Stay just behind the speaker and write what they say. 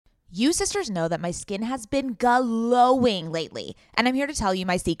You sisters know that my skin has been glowing lately, and I'm here to tell you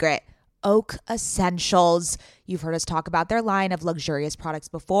my secret. Oak Essentials. You've heard us talk about their line of luxurious products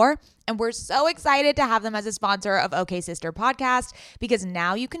before, and we're so excited to have them as a sponsor of OK Sister Podcast because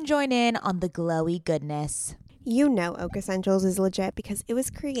now you can join in on the glowy goodness. You know Oak Essentials is legit because it was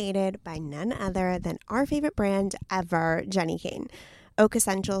created by none other than our favorite brand ever, Jenni Kayne. Oak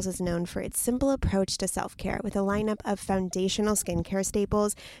Essentials is known for its simple approach to self-care with a lineup of foundational skincare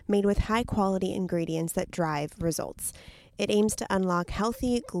staples made with high-quality ingredients that drive results. It aims to unlock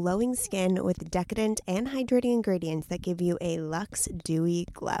healthy, glowing skin with decadent and hydrating ingredients that give you a luxe, dewy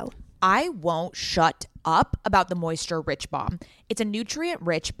glow. I won't shut up about the Moisture Rich Balm. It's a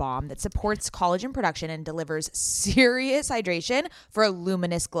nutrient-rich balm that supports collagen production and delivers serious hydration for a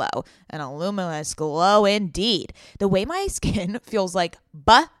luminous glow. And a luminous glow indeed. The way my skin feels like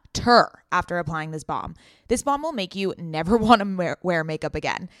butter after applying this balm. This balm will make you never want to wear makeup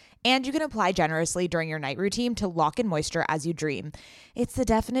again. And you can apply generously during your night routine to lock in moisture as you dream. It's the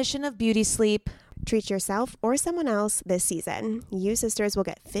definition of beauty sleep. Treat yourself or someone else this season. You sisters will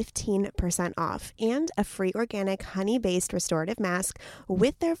get 15% off and a free organic honey-based restorative mask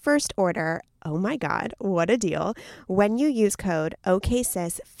with their first order. Oh my God, what a deal. When you use code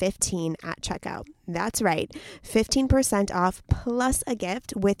OKSIS15 at checkout. That's right, 15% off plus a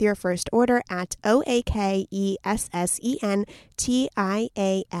gift with your first order at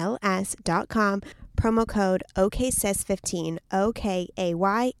OAKESSENTIALS.com. Promo code OKSIS15,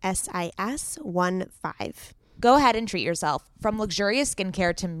 OKAYSIS15. Go ahead and treat yourself. From luxurious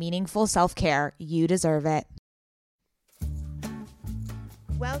skincare to meaningful self-care, you deserve it.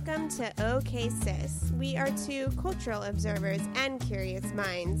 Welcome to OK Sis. We are two cultural observers and curious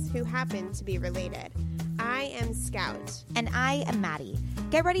minds who happen to be related. I am Scout. And I am Maddie.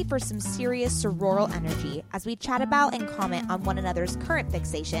 Get ready for some serious sororal energy as we chat about and comment on one another's current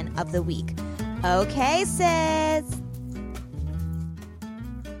fixation of the week. Okay, sis.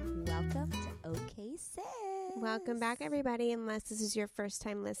 Welcome to OK Sis. Welcome back, everybody. Unless this is your first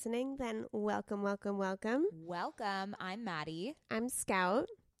time listening, then welcome, welcome, welcome. Welcome. I'm Maddie. I'm Scout.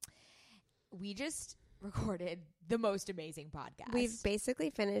 We just recorded the most amazing podcast. We've basically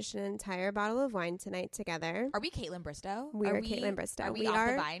finished an entire bottle of wine tonight together. Are we Caitlin Bristow? We are Caitlin Bristow. Are we off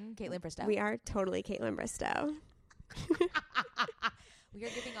the vine, Caitlin Bristow? We are totally Caitlin Bristow. We are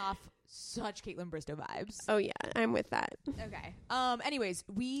giving off such Caitlin Bristow vibes. Oh yeah, I'm with that. Okay. Anyways,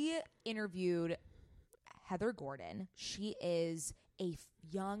 we interviewed Heather Gordon. She is a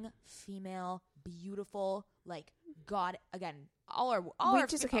young female, beautiful, like God. Again, enough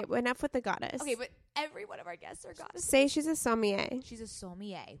with the goddess. Okay, but every one of our guests are goddesses. Say she's a sommelier. She's a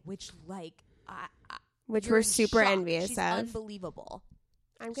sommelier, which we're super envious She's of. Unbelievable.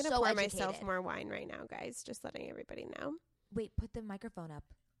 I'm gonna pour myself more wine right now, guys. Just letting everybody know. Wait, put the microphone up.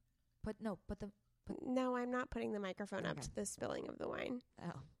 No, I'm not putting the microphone up to the spilling of the wine.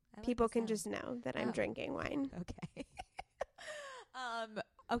 Oh. People can just know that I'm drinking wine. Okay.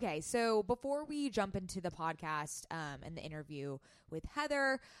 Okay, so before we jump into the podcast and the interview with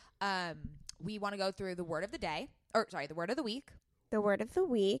Heather, we want to go through the word of the day. The word of the week. The word of the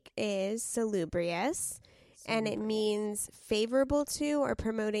week is salubrious, and it means favorable to or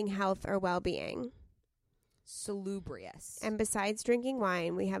promoting health or well-being. Salubrious. And besides drinking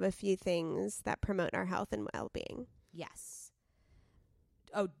wine, we have a few things that promote our health and well-being. Yes.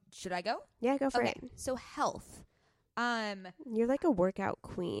 Oh, should I go? Yeah, go for it. So health. You're like a workout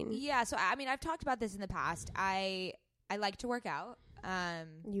queen. Yeah, so I mean, I've talked about this in the past. I like to work out.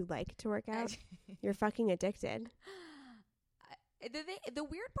 You like to work out? You're fucking addicted. The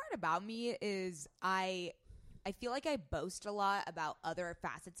weird part about me is I feel like I boast a lot about other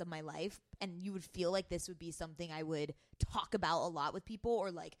facets of my life, and you would feel like this would be something I would talk about a lot with people or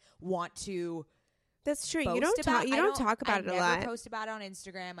like want to. That's true. You don't talk about it a lot. I never post about it on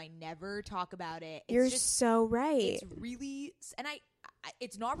Instagram. I never talk about it. You're so right. It's really, and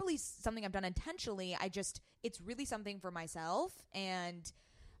it's not really something I've done intentionally. It's really something for myself, and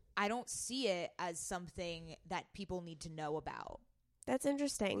I don't see it as something that people need to know about. That's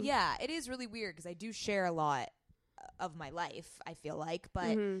interesting. Yeah, it is really weird because I do share a lot of my life, I feel like,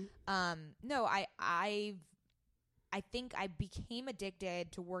 but no, I think I became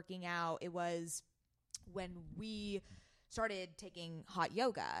addicted to working out. It was when we started taking hot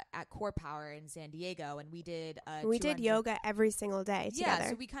yoga at Core Power in San Diego, and we did yoga every single day together. Yeah,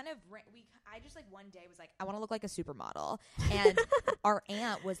 so we kind of I just like one day was like, I want to look like a supermodel, and our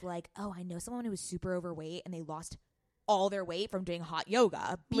aunt was like, oh, I know someone who was super overweight and they lost all their weight from doing hot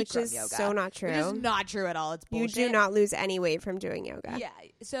yoga, which is yoga. So not true. Which is not true at all. It's bullshit. You do not lose any weight from doing yoga. Yeah,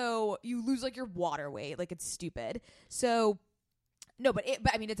 so you lose like your water weight, like it's stupid. So No, but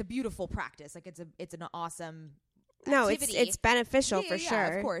I mean, it's a beautiful practice. Like it's an awesome No, activity. it's beneficial for Yeah,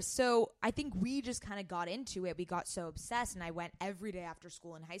 sure. of course. So I think we just kind of got into it. We got so obsessed, and I went every day after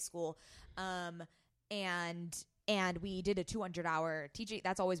school in high school, and we did a 200-hour teaching.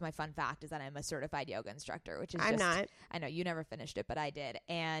 That's always my fun fact, is that I'm a certified yoga instructor, which is I'm not. I know you never finished it, but I did,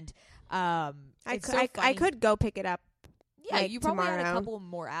 and I could go pick it up. Yeah, like, you probably had a tomorrow. couple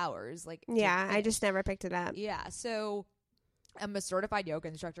more hours. Like Yeah, I just never picked it up. Yeah, so I'm a certified yoga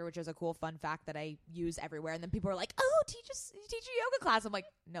instructor, which is a cool fun fact that I use everywhere. And then people are like, "Oh, teach a yoga class." I'm like,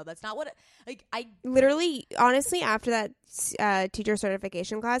 "No, that's not what." I literally, honestly, after that teacher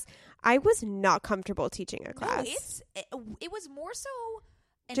certification class, I was not comfortable teaching a class. No, it was more so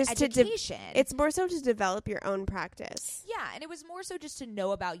an just education. It's more so to develop your own practice. Yeah, and it was more so just to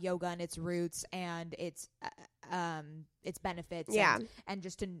know about yoga and its roots and its benefits. Yeah, and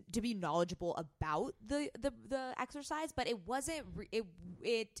just to be knowledgeable about the exercise. But it wasn't.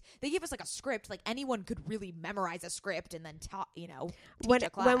 They gave us like a script. Like anyone could really memorize a script and then teach a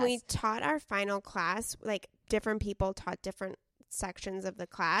class. When we taught our final class, like different people taught different sections of the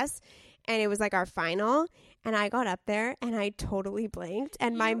class, and it was like our final, and I got up there and I totally blanked,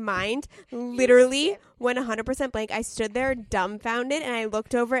 and my mind literally went 100% blank. I stood there dumbfounded, and I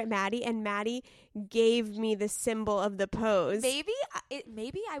looked over at Maddie, and Maddie gave me the symbol of the pose.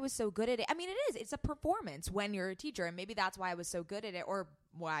 Maybe I was so good at it. I mean, it's a performance when you're a teacher, and maybe that's why I was so good at it, or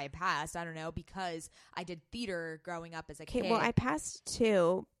why I passed. I don't know, because I did theater growing up as a kid. Well, I passed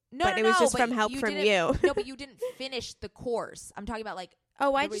too. No, but it was just from help from you. No, but you didn't finish the course. I'm talking about like.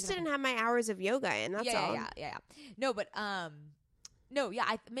 Oh, I just didn't have my hours of yoga in. That's all. Yeah. No, but no,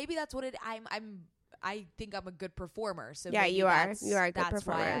 yeah. Maybe that's what it. I think I'm a good performer. So yeah, you are. You are a good that's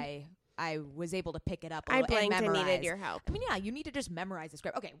performer. Why I was able to pick it up. I blanked and needed your help. I mean, yeah, you need to just memorize the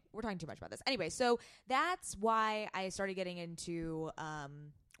script. Okay, we're talking too much about this. Anyway, so that's why I started getting into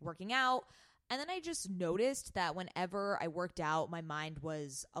working out. And then I just noticed that whenever I worked out, my mind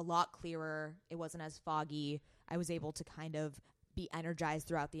was a lot clearer. It wasn't as foggy. I was able to kind of be energized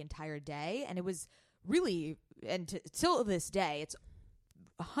throughout the entire day. And it was really, and till this day, it's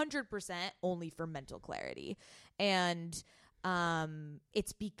 100% only for mental clarity. And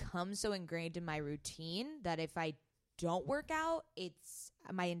it's become so ingrained in my routine that if I don't work out, it's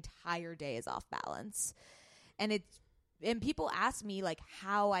my entire day is off balance. And people ask me like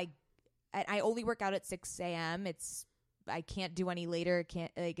how I only work out at 6 a.m. I can't do any later.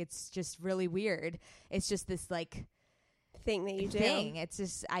 It's just really weird. It's just this like thing that you do. It's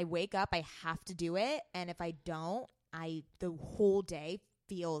just, I wake up, I have to do it. And if I don't, the whole day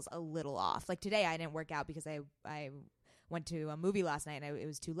feels a little off. Like today I didn't work out because I went to a movie last night and it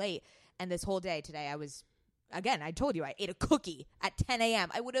was too late. And this whole day today I was, again, I told you I ate a cookie at 10 a.m.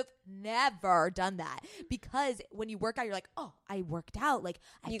 I would have never done that, because when you work out, you're like, oh, I worked out. Like,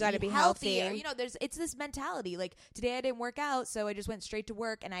 you got to be healthy. You know, it's this mentality. Like today I didn't work out, so I just went straight to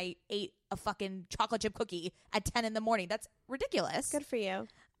work and I ate a fucking chocolate chip cookie at 10 in the morning. That's ridiculous. Good for you.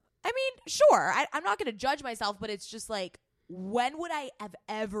 I mean, sure, I'm not going to judge myself, but it's just like, when would I have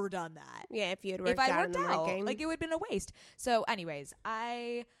ever done that? Yeah, if you had worked out in the morning. Like it would have been a waste. So anyways,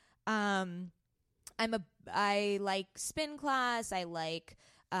 I like spin class. I like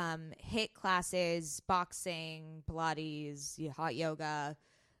HIIT classes, boxing, Pilates, hot yoga.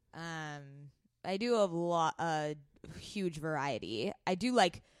 I do a huge variety. I do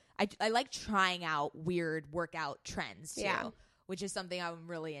like I like trying out weird workout trends too, which is something I'm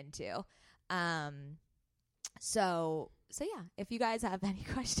really into. So yeah, if you guys have any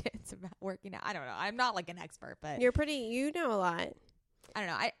questions about working out, I don't know. I'm not like an expert, but you know a lot. I don't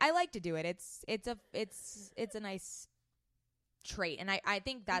know. I like to do it. It's a nice trait. And I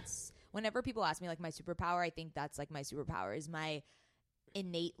think that's, whenever people ask me like my superpower, I think that's like my superpower is my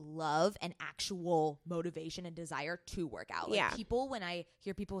innate love and actual motivation and desire to work out. Like people, when I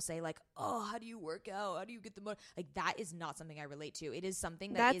hear people say like, oh, how do you work out? How do you get the like that is not something I relate to. It is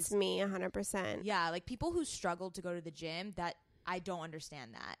something that's me 100%. Yeah. Like people who struggle to go to the gym, that I don't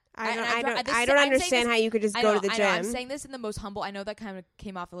understand that. I don't understand how you could just go to the gym. I'm saying this in the most humble. I know that kind of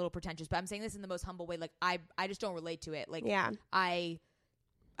came off a little pretentious, but I'm saying this in the most humble way. Like I just don't relate to it. Like I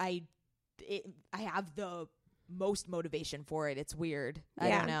have the most motivation for it. It's weird. I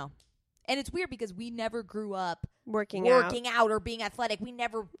don't know. And it's weird because we never grew up working out or being athletic. We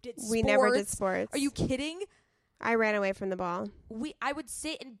never did sports. We never did sports. Are you kidding? I ran away from the ball. I would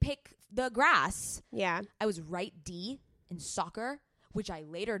sit and pick the grass. Yeah. I was right D in soccer. which I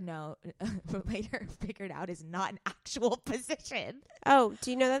later figured out is not an actual position. Oh,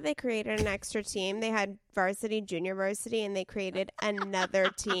 do you know that they created an extra team? They had varsity, junior varsity, and they created another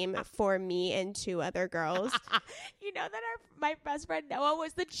team for me and 2 other girls. You know that my best friend Noah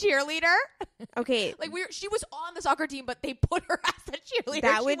was the cheerleader. Okay, Like she was on the soccer team, but they put her as the cheerleader.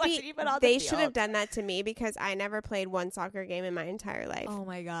 that She would wasn't be. even on They the should field. have done that to me because I never played one soccer game in my entire life. Oh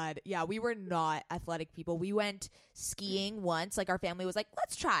my God. Yeah, we were not athletic people. We went skiing once. Like our family was like,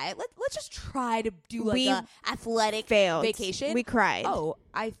 let's try it. Let's just try to do like We a athletic Failed. vacation. We cried. Oh,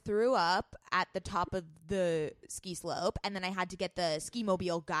 I threw up at the top of the ski slope, and then I had to get the ski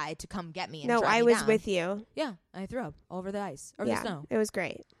mobile guy to come get me. And No, drive I me was down. with you. Yeah, I threw up all over the ice or the Yeah, snow. it was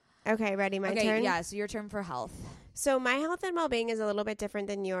great. Okay, ready? My turn? Yeah, so your turn for health. So my health and well-being is a little bit different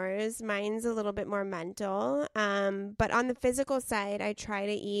than yours. Mine's a little bit more mental. But on the physical side, I try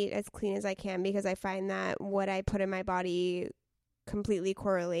to eat as clean as I can because I find that what I put in my body completely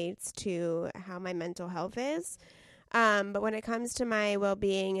correlates to how my mental health is. But when it comes to my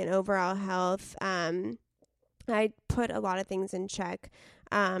well-being and overall health, I put a lot of things in check.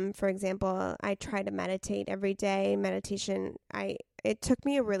 For example, I try to meditate every day. Meditation, it took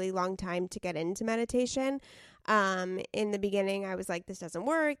me a really long time to get into meditation. In the beginning, I was like, this doesn't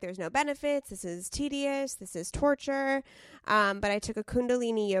work. There's no benefits. This is tedious. This is torture. But I took a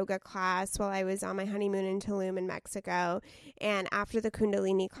Kundalini yoga class while I was on my honeymoon in Tulum in Mexico. And after the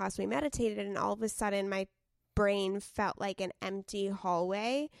Kundalini class, we meditated, and all of a sudden my brain felt like an empty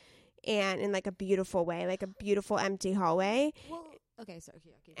hallway, and in like a beautiful way, like a beautiful empty hallway. Well, okay, so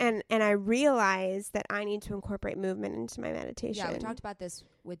okay. And I realized that I need to incorporate movement into my meditation. Yeah, we talked about this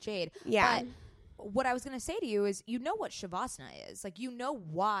with Jade. Yeah. But what I was going to say to you is, you know what Shavasana is. Like, you know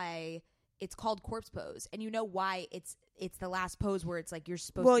why it's called corpse pose, and you know why it's the last pose where it's like you're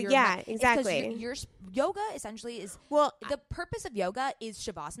supposed Well, to. yeah, It's exactly. 'cause your yoga essentially is, Well, the purpose of yoga is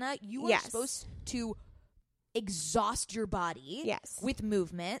Shavasana. You are Yes. supposed to exhaust your body Yes. with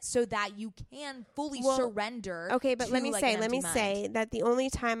movement so that you can fully surrender. Okay, but to let me like say an empty mind. that the only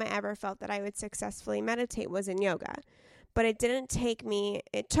time I ever felt that I would successfully meditate was in yoga. But it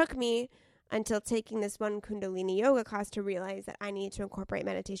took me until taking this one Kundalini yoga class to realize that I need to incorporate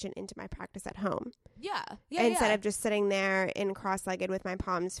meditation into my practice at home. Yeah. Instead of just sitting there in cross-legged with my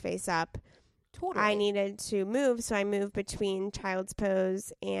palms face up. Totally. I needed to move, so I moved between child's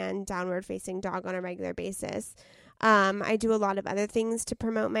pose and downward facing dog on a regular basis. I do a lot of other things to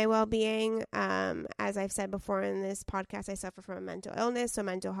promote my well-being. As I've said before in this podcast, I suffer from a mental illness, so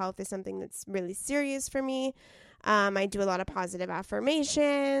mental health is something that's really serious for me. I do a lot of positive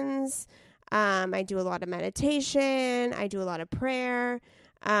affirmations. I do a lot of meditation. I do a lot of prayer.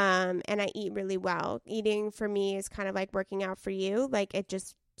 And I eat really well. Eating for me is kind of like working out for you. Like, it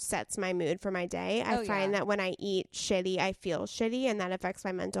just sets my mood for my day. I find that when I eat shitty, I feel shitty, and that affects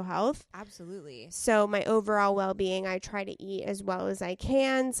my mental health. Absolutely. So my overall well-being, I try to eat as well as I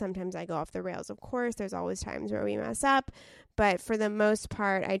can. Sometimes I go off the rails, of course. There's always times where we mess up. But for the most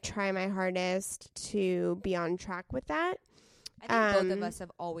part, I try my hardest to be on track with that. I think both of us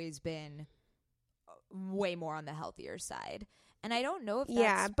have always been way more on the healthier side. And I don't know if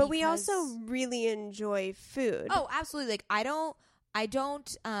that's but we because- also really enjoy food. Oh, absolutely. Like, I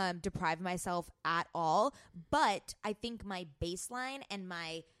don't deprive myself at all, but I think my baseline and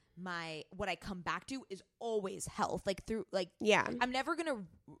my what I come back to is always health. Like, through like, Yeah. I'm never gonna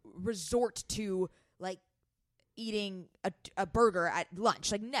resort to like eating a burger at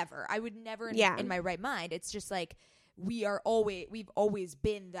lunch. Like, never. I would never in my right mind. It's just like we've always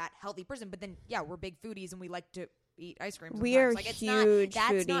been that healthy person. But then we're big foodies and we like to eat ice cream sometimes. We are like, it's huge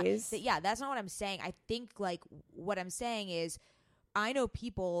that's foodies. Not, that's not what I'm saying. I think like what I'm saying is, I know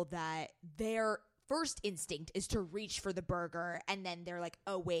people that their first instinct is to reach for the burger, and then they're like,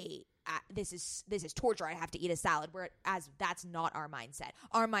 "Oh wait, this is torture. I have to eat a salad." Whereas that's not our mindset.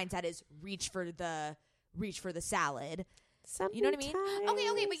 Our mindset is reach for the salad. You know what I mean?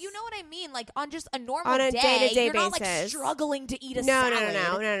 Okay, but you know what I mean. Like, on just a normal day-to-day you're not like basis. struggling to eat a No.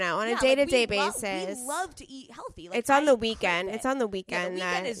 salad. On a day-to-day basis. We love to eat healthy. Like, It's on the I weekend. crave it. It's on the Yeah, the weekend weekend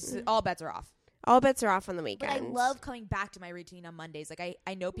that is all bets are off. all bets are off on the But weekend. I love coming back to my routine on Mondays. Like,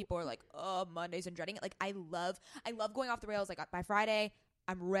 I know people are like, oh, Mondays and dreading it. Like, I love going off the rails. Like, by Friday,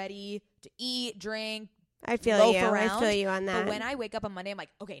 I'm ready to eat, drink, I feel loaf you. around. I feel you on that. But when I wake up on Monday, I'm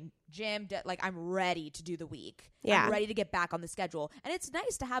like, okay, gym, like, I'm ready to do the week. Yeah. I'm ready to get back on the schedule. And it's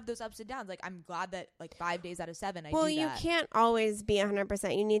nice to have those ups and downs. Like, I'm glad that like 5 days out of 7, I do that. you can't always be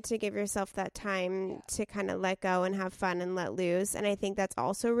 100%. You need to give yourself that time to kind of let go and have fun and let loose. And I think that's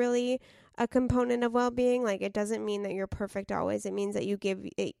also really a component of well-being. Like, it doesn't mean that you're perfect always. It means that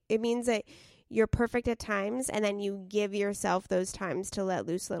it means that you're perfect at times and then you give yourself those times to let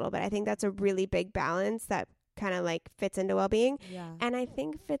loose a little bit. I think that's a really big balance that kind of like fits into well-being. Yeah. And I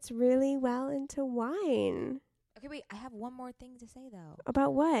think fits really well into wine. Okay, wait. I have one more thing to say, though.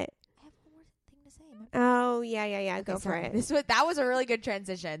 About what? I have one more thing to say. Oh, yeah. Okay, Go for sorry. it. That was a really good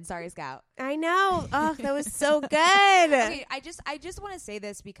transition. Sorry, Scout. I know. Oh, that was so good. Okay, I just want to say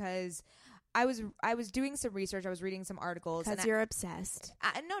this because I was doing some research. I was reading some articles. Because you're obsessed.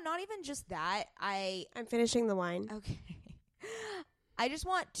 No, not even just that. I'm finishing the wine. Okay. I just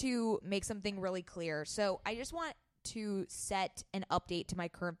want to make something really clear. So I just want to set an update to my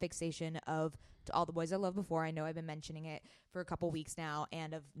current fixation of To All the Boys I Loved Before. I know I've been mentioning it for a couple weeks now,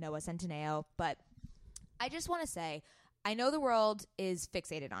 and of Noah Centineo, but I just want to say, I know the world is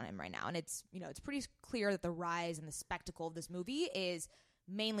fixated on him right now, and it's pretty clear that the rise and the spectacle of this movie is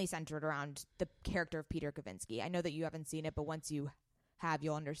mainly centered around the character of Peter Kavinsky. I know that you haven't seen it, but once you have,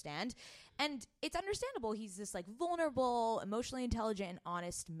 you'll understand. And it's understandable. He's this like vulnerable, emotionally intelligent, and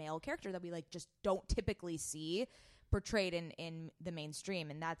honest male character that we like just don't typically see portrayed in the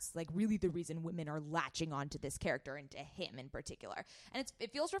mainstream. And that's like really the reason women are latching onto this character and to him in particular. And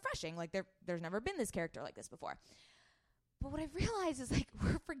it feels refreshing. Like there's never been this character like this before. But what I've realized is like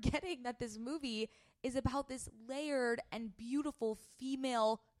we're forgetting that this movie is about this layered and beautiful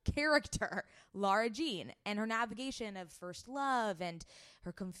female character, Lara Jean, and her navigation of first love and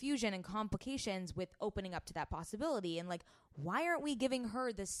her confusion and complications with opening up to that possibility. And like, why aren't we giving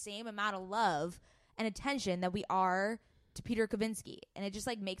her the same amount of love and attention that we are to Peter Kavinsky? And it just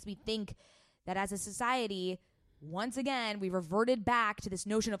like makes me think that as a society, once again, we reverted back to this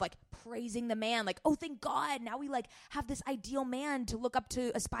notion of like praising the man, like, oh, thank God, now we like have this ideal man to look up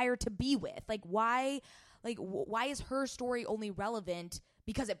to, aspire to be with. Like, why is her story only relevant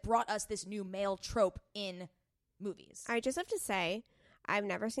because it brought us this new male trope in movies? I just have to say, I've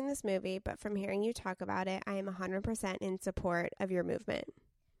never seen this movie, but from hearing you talk about it, I am 100% in support of your movement.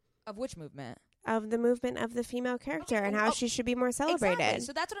 Of which movement? Of the movement of the female character and how she should be more celebrated. Exactly.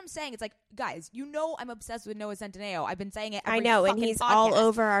 So that's what I'm saying. It's like, guys, I'm obsessed with Noah Centineo. I've been saying it I know, and he's podcast. all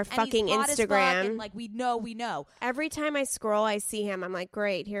over our And fucking he's hot as fuck, Instagram. and like we know. Every time I scroll, I see him. I'm like,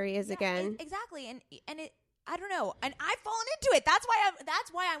 great, here he is again. Exactly. And it, I don't know. And I've fallen into it. That's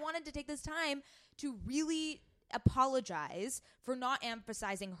why I wanted to take this time to really apologize for not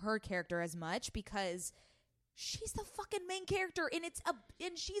emphasizing her character as much, because she's the fucking main character,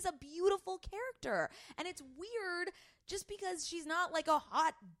 and she's a beautiful character. And it's weird just because she's not like a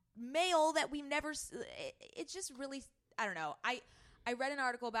hot male that we've never. It's just really, I don't know. I read an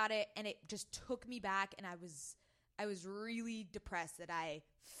article about it, and it just took me back, and I was really depressed that I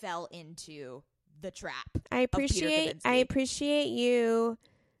fell into the trap. I appreciate you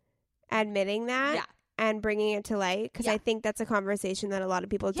admitting that. Yeah. And bringing it to light, because I think that's a conversation that a lot of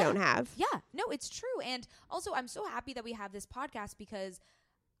people don't have. Yeah, no, it's true. And also, I'm so happy that we have this podcast, because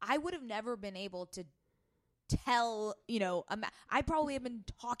I would have never been able to tell, I probably have been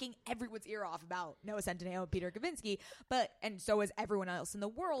talking everyone's ear off about Noah Centineo and Peter Kavinsky, and so is everyone else in the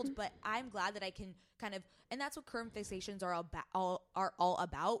world. But I'm glad that I can kind of, and that's what current fixations are all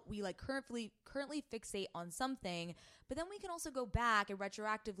about. We like currently fixate on something, but then we can also go back and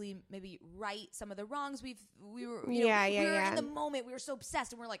retroactively maybe right some of the wrongs we were in the moment. We were so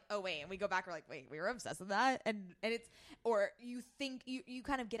obsessed, and we're like, oh wait, and we go back, we're like, wait, we were obsessed with that, and it's, or you think you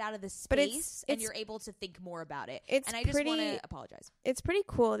kind of get out of this space, and you're able to think more about it. And I just want to apologize. It's pretty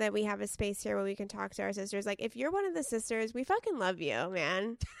cool that we have a space here where we can talk to our sisters. Like, if you're one of the sisters, we fucking love you,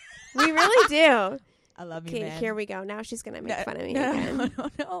 man. We really do. I love you, man. Here we go. Now she's going to make fun of me again.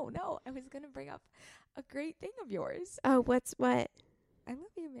 No. I was going to bring up a great thing of yours. Oh, what? I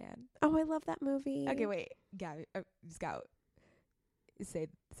love you, man. Oh, I love that movie. Okay, wait. Gabby, Scout, say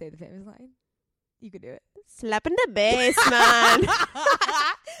the famous line. You can do it. Slap in the bass, man.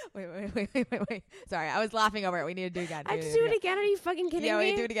 Wait. Sorry, I was laughing over it. We need to do it again. I have to do it again? Are you fucking kidding me? Yeah,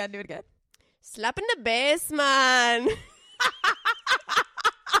 wait, do it again. Slap in the bass, man.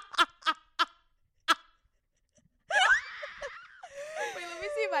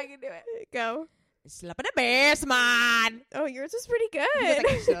 If I can do it. Go. Slap in the bass, man. Oh, yours was pretty good.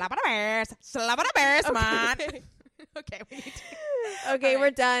 Like, slap in the bass, man. Okay, we need to. Okay,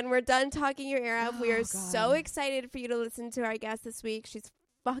 we're done. We're done talking your ear off. We are so excited for you to listen to our guest this week. She's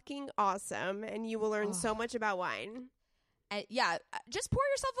fucking awesome, and you will learn so much about wine. Just pour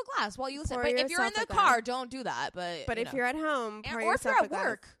yourself a glass while you listen. Pour but if you're in the car, don't do that. But if you're at home, pour or if yourself you're a glass.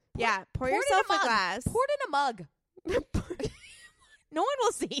 work, pour yourself a glass. Pour it in a mug. No one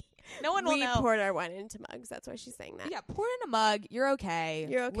will see. No one will know. We poured our wine into mugs. That's why she's saying that. Yeah, pour it in a mug. You're okay.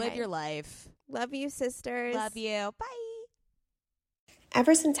 You're okay. Live your life. Love you, sisters. Love you. Bye.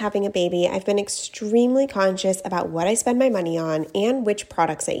 Ever since having a baby, I've been extremely conscious about what I spend my money on and which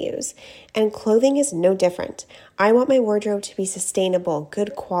products I use. And clothing is no different. I want my wardrobe to be sustainable,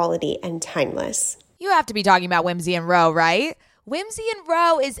 good quality, and timeless. You have to be talking about Whimsy and Row, right? Whimsy and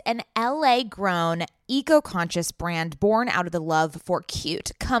Row is an LA-grown, eco-conscious brand born out of the love for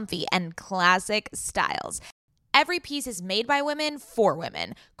cute, comfy, and classic styles. Every piece is made by women for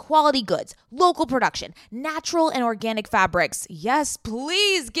women. Quality goods, local production, natural and organic fabrics. Yes,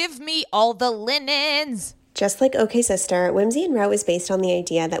 please give me all the linens. Just like OK Sister, Whimsy and Row is based on the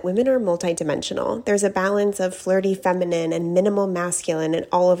idea that women are multidimensional. There's a balance of flirty feminine and minimal masculine in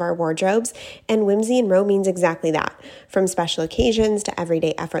all of our wardrobes, and Whimsy and Row means exactly that. From special occasions to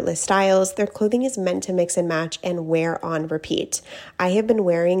everyday effortless styles, their clothing is meant to mix and match and wear on repeat. I have been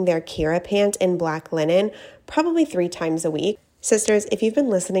wearing their Kira pant in black linen probably 3 times a week. Sisters, if you've been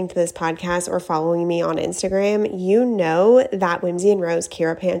listening to this podcast or following me on Instagram, you know that Whimsy and Row's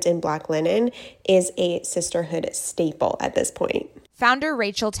Kira pant in black linen is a sisterhood staple at this point. Founder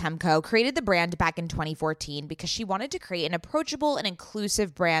Rachel Temko created the brand back in 2014 because she wanted to create an approachable and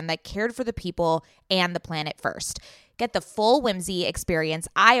inclusive brand that cared for the people and the planet first. Get the full Whimsy experience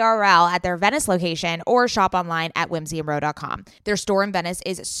IRL at their Venice location or shop online at whimsyandrow.com. Their store in Venice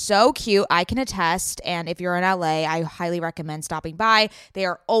is so cute, I can attest, and if you're in LA, I highly recommend stopping by. They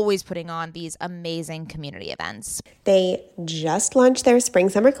are always putting on these amazing community events. They just launched their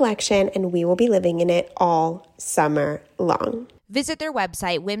spring-summer collection, and we will be living in it all summer long. Visit their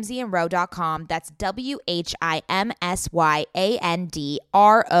website, whimsyandrow.com. That's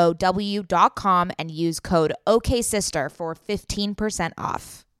WHIMSYANDROW.com and use code OKSister for 15%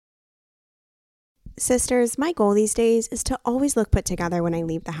 off. Sisters, my goal these days is to always look put together when I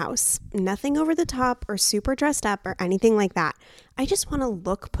leave the house. Nothing over the top or super dressed up or anything like that. I just want to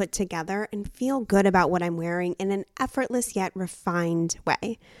look put together and feel good about what I'm wearing in an effortless yet refined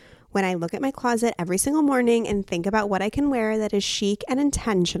way. When I look at my closet every single morning and think about what I can wear that is chic and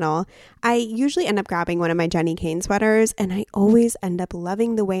intentional, I usually end up grabbing one of my Jenni Kayne sweaters, and I always end up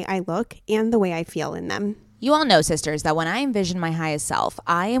loving the way I look and the way I feel in them. You all know, sisters, that when I envision my highest self,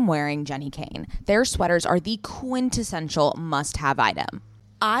 I am wearing Jenni Kayne. Their sweaters are the quintessential must-have item.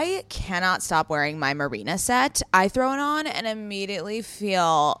 I cannot stop wearing my Marina set. I throw it on and immediately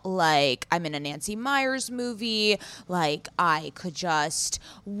feel like I'm in a Nancy Meyers movie, like I could just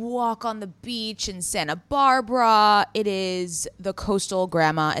walk on the beach in Santa Barbara. It is the coastal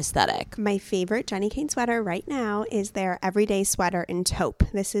grandma aesthetic. My favorite Jenni Kayne sweater right now is their everyday sweater in taupe.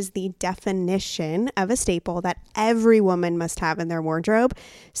 This is the definition of a staple that every woman must have in their wardrobe.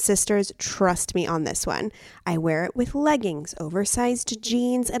 Sisters, trust me on this one. I wear it with leggings, oversized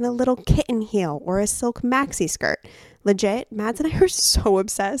jeans, and a little kitten heel or a silk maxi skirt. Legit, Mads and I are so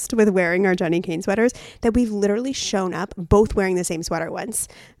obsessed with wearing our Jenni Kayne sweaters that we've literally shown up both wearing the same sweater once.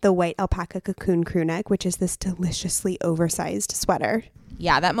 The white alpaca cocoon crew neck, which is this deliciously oversized sweater.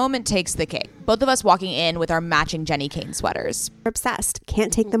 Yeah, that moment takes the cake. Both of us walking in with our matching Jenni Kayne sweaters. We're obsessed.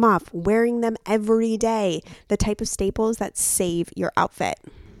 Can't take them off. Wearing them every day. The type of staples that save your outfit.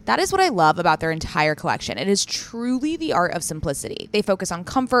 That is what I love about their entire collection. It is truly the art of simplicity. They focus on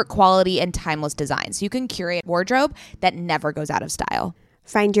comfort, quality, and timeless designs. You can curate a wardrobe that never goes out of style.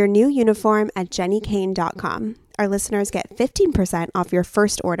 Find your new uniform at jennikayne.com. Our listeners get 15% off your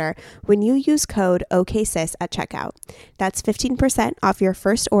first order when you use code OKSIS at checkout. That's 15% off your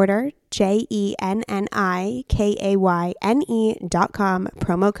first order, JENNIKAYNE.com,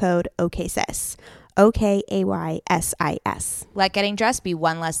 promo code OKSIS. OKAYSIS. Let getting dressed be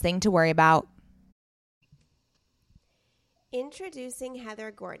one less thing to worry about. Introducing Heather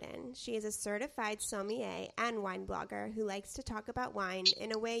Gordon. She is a certified sommelier and wine blogger who likes to talk about wine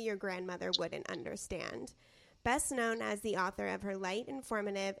in a way your grandmother wouldn't understand. Best known as the author of her light,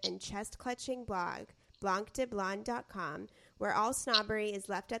 informative, and chest-clutching blog, blancdeblonde.com, where all snobbery is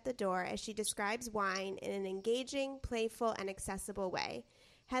left at the door as she describes wine in an engaging, playful, and accessible way.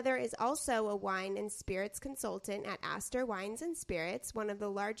 Heather is also a wine and spirits consultant at Astor Wines and Spirits, one of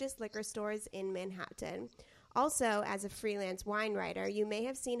the largest liquor stores in Manhattan. Also, as a freelance wine writer, you may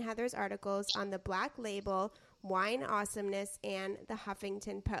have seen Heather's articles on the Black Label, Wine Awesomeness, and the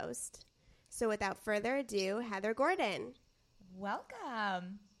Huffington Post. So without further ado, Heather Gordon.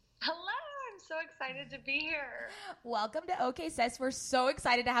 Welcome. Hello, I'm so excited to be here. Welcome to OK Sis. We're so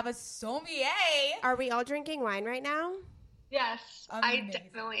excited to have a sommelier. Are we all drinking wine right now? Yes, Amazing. I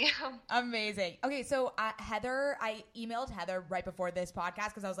definitely am. Amazing. Okay, so Heather, I emailed Heather right before this podcast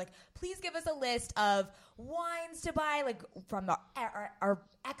because I was like, please give us a list of wines to buy, like from our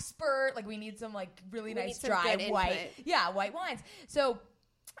expert. Like we need some like really nice dry white, white wines. So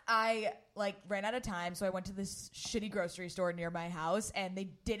I ran out of time, so I went to this shitty grocery store near my house, and they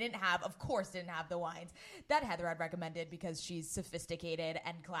didn't have the wines that Heather had recommended because she's sophisticated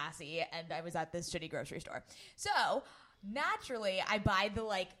and classy, and I was at this shitty grocery store. So naturally, I buy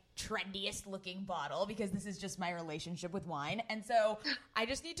the trendiest looking bottle because this is just my relationship with wine, and so I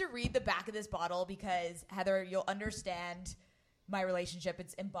just need to read the back of this bottle because Heather, you'll understand my relationship.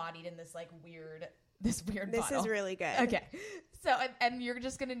 It's embodied in this weird bottle. This is really good. Okay. So, and you're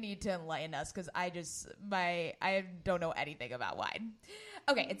just going to need to enlighten us because I don't know anything about wine.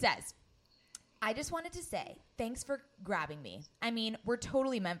 Okay, it says, I just wanted to say, thanks for grabbing me. I mean, we're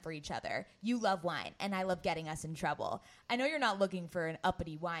totally meant for each other. You love wine, and I love getting us in trouble. I know you're not looking for an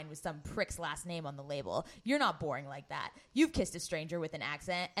uppity wine with some prick's last name on the label. You're not boring like that. You've kissed a stranger with an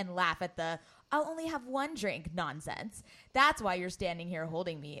accent and laugh at the, I'll only have one drink nonsense. That's why you're standing here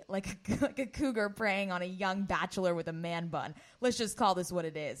holding me like a cougar preying on a young bachelor with a man bun. Let's just call this what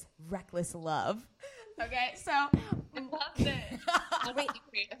it is. Reckless love. Okay, so I love it. Wait,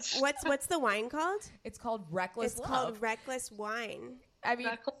 what's the wine called? it's called Reckless Love. It's called Reckless Wine. I mean,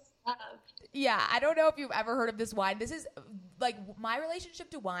 Reckless love. yeah, I don't know if you've ever heard of this wine. This is my relationship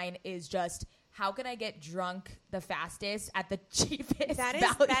to wine is just how can I get drunk the fastest at the cheapest That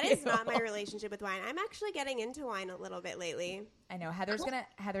value? is not my relationship with wine. I'm actually getting into wine a little bit lately. I know Heather,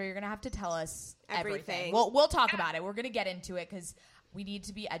 you're gonna have to tell us everything. Everything. We'll talk about it. We're gonna get into it because we need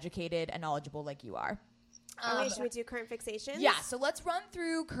to be educated and knowledgeable like you are. Okay, should we do current fixations? Yeah, so let's run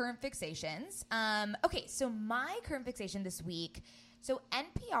through current fixations. Okay, so my current fixation this week. So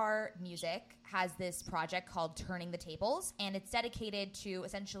NPR Music has this project called Turning the Tables, and it's dedicated to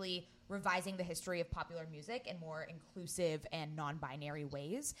essentially revising the history of popular music in more inclusive and non-binary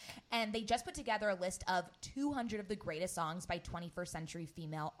ways. And they just put together a list of 200 of the greatest songs by 21st century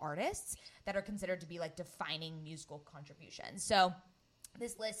female artists that are considered to be defining musical contributions. So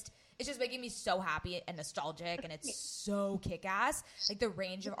this list is just making me so happy and nostalgic, and it's so kick-ass. The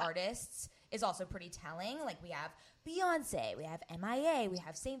range of artists is also pretty telling. We have Beyonce, we have MIA, we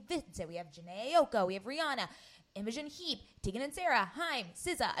have St. Vincent, we have Janae Aiko, we have Rihanna, Imogen Heap, Tegan and Sarah, Haim,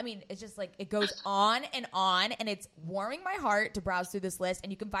 SZA. I mean, it's just it goes on, and it's warming my heart to browse through this list,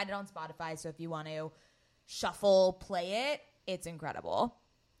 and you can find it on Spotify, so if you want to shuffle, play it, it's incredible.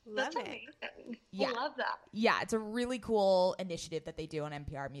 Love That's it. amazing. Yeah. I love that. Yeah, it's a really cool initiative that they do on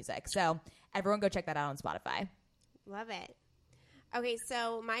NPR Music. So everyone go check that out on Spotify. Love it. Okay,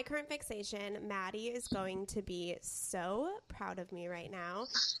 so my current fixation, Maddie is going to be so proud of me right now.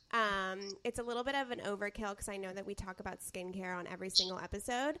 It's a little bit of an overkill because I know that we talk about skincare on every single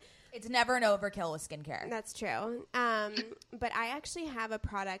episode. It's never an overkill with skincare. That's true. But I actually have a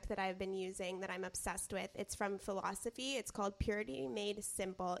product that I've been using that I'm obsessed with. It's from Philosophy. It's called Purity Made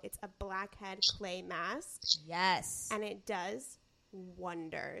Simple. It's a blackhead clay mask. Yes. And it does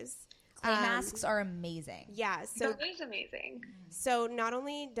wonders. Clay masks are amazing. Yeah. So That is amazing. So not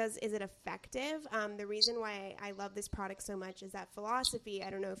only is it effective, the reason why I love this product so much is that Philosophy,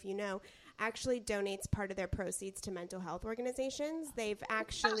 I don't know if you know, actually donates part of their proceeds to mental health organizations. They've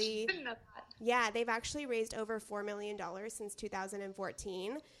actually, Didn't know that. yeah, they've actually raised over $4 million since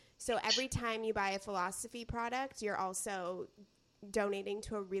 2014. So every time you buy a Philosophy product, you're also donating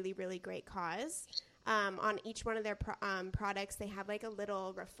to a really, really great cause. On each one of their products, they have a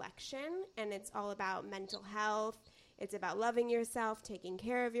little reflection, and it's all about mental health. It's about loving yourself, taking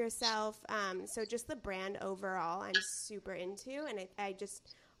care of yourself. So just the brand overall, I'm super into, and I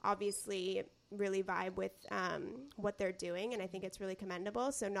just obviously really vibe with what they're doing, and I think it's really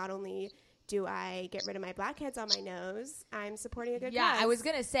commendable. So not only do I get rid of my blackheads on my nose, I'm supporting a good cause. I was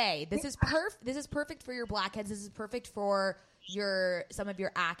gonna say this is This is perfect for your blackheads. This is perfect for some of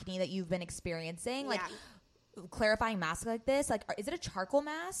your acne that you've been experiencing. Clarifying mask like this, is it a charcoal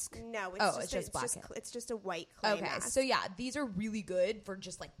mask? No, it's just blackhead. It's just a white clay mask. So yeah, these are really good for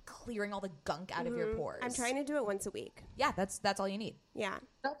just clearing all the gunk out of your pores. I'm trying to do it once a week. Yeah, that's all you need. Yeah.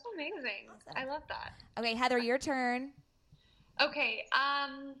 That's amazing. I love that. Okay, Heather, your turn. Okay.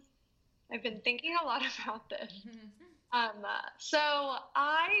 I've been thinking a lot about this. So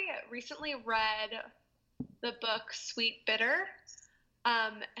I recently read the book Sweet Bitter,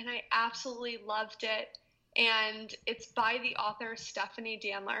 and I absolutely loved it. And it's by the author Stephanie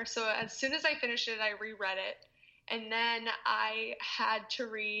Danler. So as soon as I finished it, I reread it. And then I had to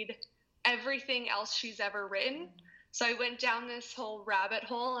read everything else she's ever written. So I went down this whole rabbit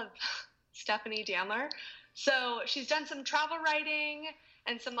hole of Stephanie Danler. So she's done some travel writing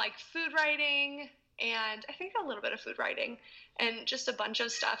and some food writing, and I think a little bit of food writing and just a bunch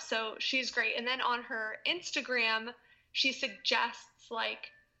of stuff. So she's great. And then on her Instagram, she suggests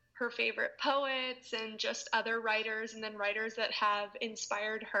her favorite poets and just other writers, and then writers that have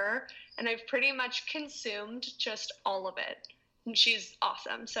inspired her. And I've pretty much consumed just all of it. And she's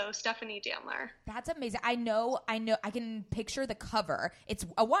awesome. So Stephanie Danler. That's amazing. I know. I can picture the cover. It's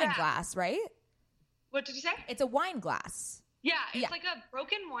a wine glass, right? What did you say? It's a wine glass. Yeah, it's like a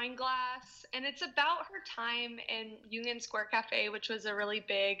broken wine glass, and it's about her time in Union Square Cafe, which was a really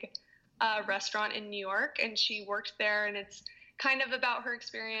big restaurant in New York, and she worked there, and it's kind of about her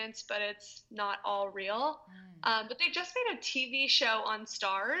experience, but it's not all real. But they just made a TV show on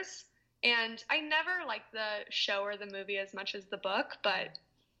Starz, and I never liked the show or the movie as much as the book, but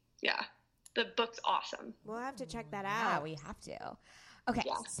yeah, the book's awesome. We'll have to check that Yeah, out. we have to. Okay,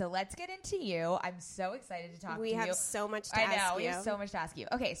 so let's get into you. I'm so excited to talk to you. We have so much to ask you. I know, we have so much to ask you.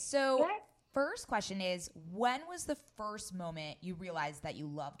 Okay, so first question is, when was the first moment you realized that you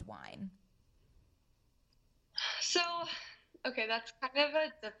loved wine? So, okay, that's kind of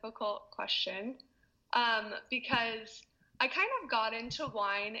a difficult question because I kind of got into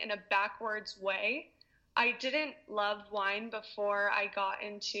wine in a backwards way. I didn't love wine before I got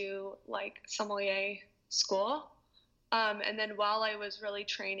into like sommelier school. And then while I was really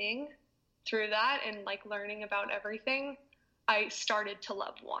training through that and like learning about everything, I started to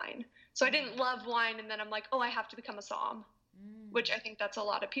love wine. So I didn't love wine and then I'm like, oh, I have to become a somm, which I think that's a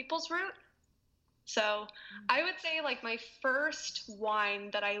lot of people's route. So I would say like my first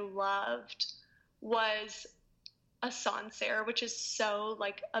wine that I loved was a Sancerre, which is so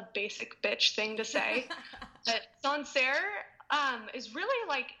like a basic bitch thing to say. But Sancerre is really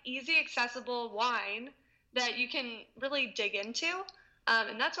like easy, accessible wine that you can really dig into.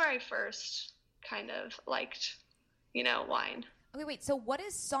 And that's where I first kind of liked, wine. Okay, wait. So what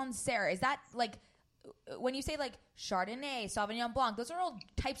is Sancerre? Is that like, when you say like Chardonnay, Sauvignon Blanc, those are all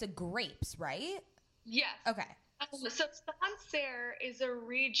types of grapes, right? Yes. Okay. So Sancerre is a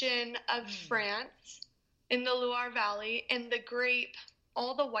region of France in the Loire Valley, and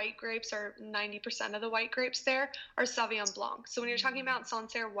all the white grapes, or 90% of the white grapes there, are Sauvignon Blanc. So when you're talking about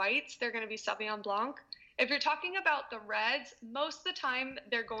Sancerre whites, they're going to be Sauvignon Blanc. If you're talking about the reds, most of the time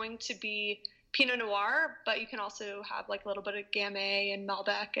they're going to be Pinot Noir, but you can also have like a little bit of Gamay and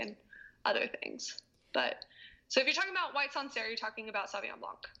Malbec and other things. So if you're talking about white Sancerre, you're talking about Sauvignon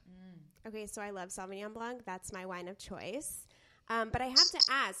Blanc. Okay, so I love Sauvignon Blanc. That's my wine of choice. But I have to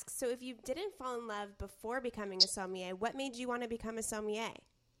ask, so if you didn't fall in love before becoming a sommelier, what made you want to become a sommelier?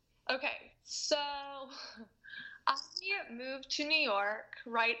 Okay, so I moved to New York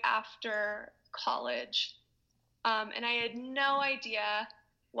right after college, and I had no idea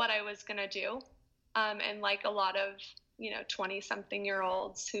what I was going to do. And like a lot of,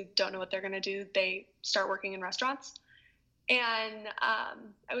 20-something-year-olds who don't know what they're going to do, they start working in restaurants. And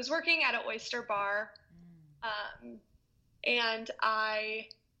I was working at an oyster bar, and I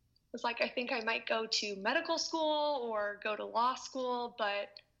was like, I think I might go to medical school or go to law school, but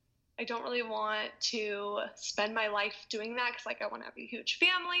I don't really want to spend my life doing that because, I want to have a huge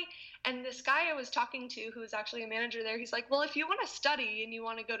family. And this guy I was talking to, who was actually a manager there, he's like, well, if you want to study and you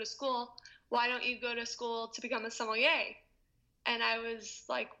want to go to school, why don't you go to school to become a sommelier? And I was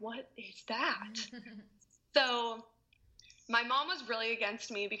like, what is that? So my mom was really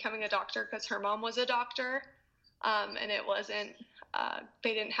against me becoming a doctor because her mom was a doctor, and it wasn't,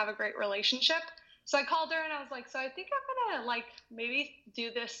 they didn't have a great relationship. So I called her and I was like, so I think I'm going to maybe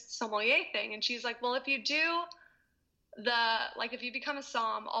do this sommelier thing. And she's like, well, if you do if you become a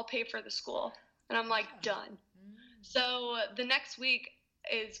somm, I'll pay for the school. And I'm like, done. So the next week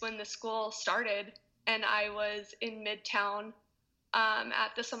is when the school started, and I was in Midtown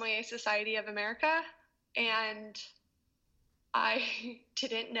at the Sommelier Society of America, and I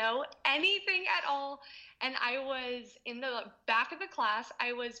didn't know anything at all. And I was in the back of the class.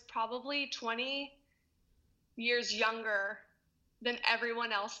 I was probably 20 years younger than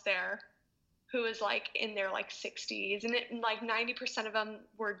everyone else there, who was in their 60s, and 90% of them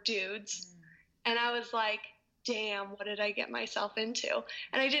were dudes. And I was like, damn, what did I get myself into?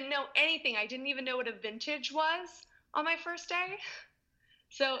 And I didn't know anything. I didn't even know what a vintage was on my first day.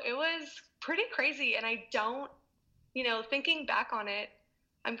 So it was pretty crazy. And I don't, thinking back on it,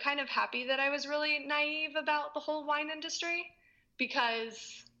 I'm kind of happy that I was really naive about the whole wine industry,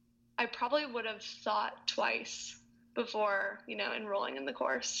 because I probably would have thought twice before, enrolling in the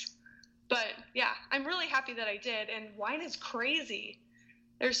course. But yeah, I'm really happy that I did. And wine is crazy.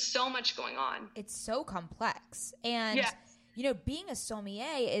 There's so much going on. It's so complex. And, being a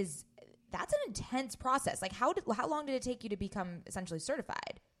sommelier that's an intense process. How long did it take you to become essentially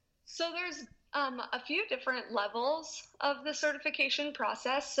certified? So there's a few different levels of the certification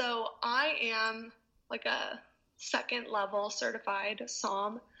process. So I am a second level certified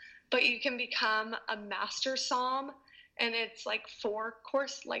somm. but you can become a master som, and it's like 4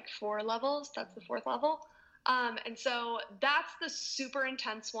 levels. That's the 4th level. And so that's the super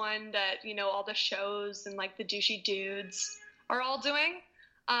intense one that, you know, all the shows and like the douchey dudes are all doing.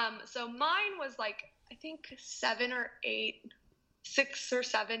 So mine was like, I think 6 or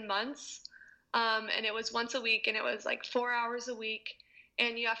 7 months. And it was once a week, and it was like 4 hours a week.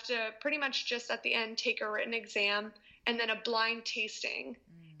 And you have to pretty much just at the end take a written exam and then a blind tasting.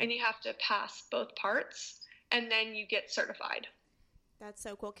 And you have to pass both parts, and then you get certified. That's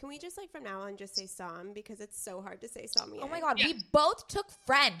so cool. Can we just like from now on just say som, because it's so hard to say sommelier? Oh my God, we both took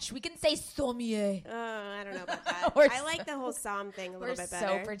French. We can say sommelier. Oh, I don't know about that. I like the whole som thing a little bit better.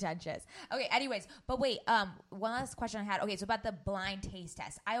 We're so pretentious. Okay, anyways, but wait, one last question I had. Okay, so about the blind taste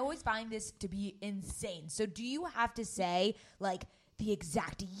test. I always find this to be insane. So do you have to say like the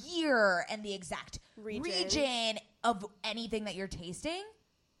exact year and the exact region of anything that you're tasting?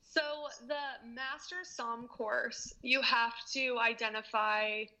 So the Master Som course, you have to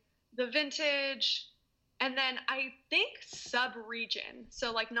identify the vintage, and then I think sub-region.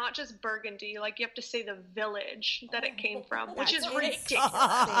 So like not just Burgundy, like you have to say the village that it came from, which is ridiculous.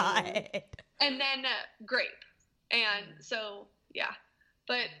 And then grape. And so, yeah.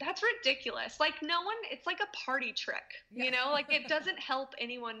 But that's ridiculous. Like it's like a party trick, you know? Like it doesn't help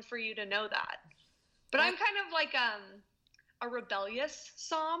anyone for you to know that. But I'm kind of like a rebellious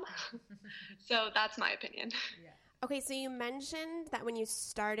som. So that's my opinion. Yeah. Okay, so you mentioned that when you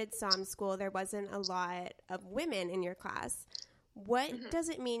started som school, there wasn't a lot of women in your class. What does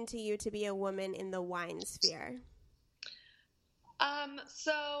it mean to you to be a woman in the wine sphere?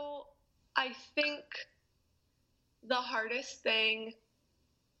 So I think the hardest thing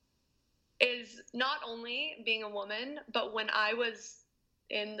is not only being a woman, but when I was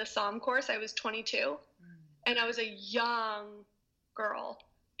in the som course, I was 22. And I was a young girl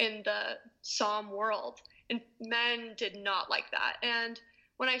in the som world, and men did not like that. And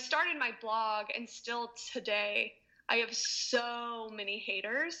when I started my blog, and still today, I have so many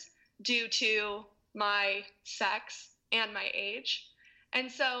haters due to my sex and my age.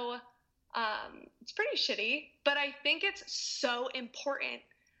 And so it's pretty shitty, but I think it's so important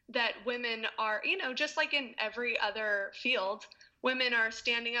that women are, you know, just like in every other field, women are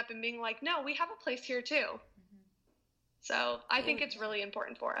standing up and being like, no, we have a place here too. So I think it's really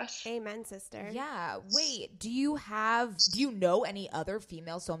important for us. Amen, sister. Yeah. Wait, do you know any other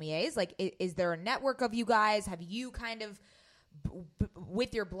female sommeliers? Like, is there a network of you guys? Have you kind of,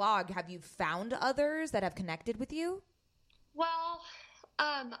 with your blog, have you found others that have connected with you? Well,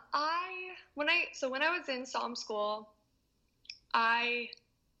 when I was in som school, I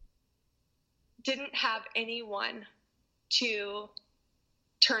didn't have anyone to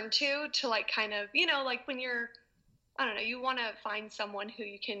turn to like kind of, you know, like when you're, I don't know, you want to find someone who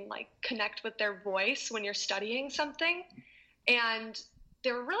you can like connect with their voice when you're studying something. And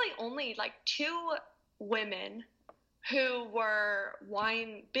there were really only like 2 women who were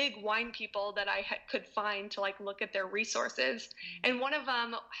big wine people that I could find to like look at their resources. And one of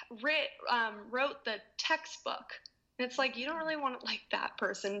them wrote the textbook. And it's like, you don't really want like that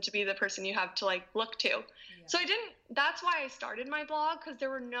person to be the person you have to like look to. Yeah. So that's why I started my blog, because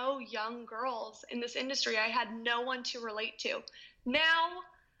there were no young girls in this industry. I had no one to relate to. Now,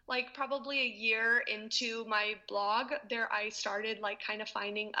 like probably a year into my blog I started like kind of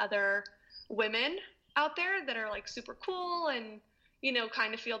finding other women out there that are like super cool and, you know,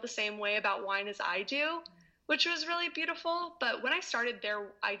 kind of feel the same way about wine as I do, which was really beautiful. But when I started there,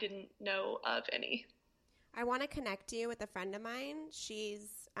 I didn't know of any. I want to connect you with a friend of mine.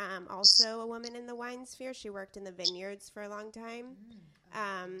 She's also a woman in the wine sphere. She worked in the vineyards for a long time.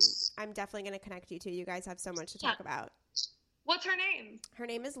 I'm definitely going to connect you two. You guys have so much to talk about. What's her name? Her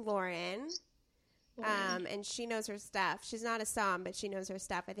name is Lauren. And she knows her stuff. She's not a som, but she knows her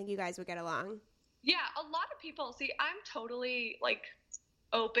stuff. I think you guys would get along. Yeah, a lot of people. See, I'm totally like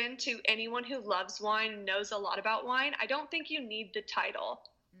open to anyone who loves wine and knows a lot about wine. I don't think you need the title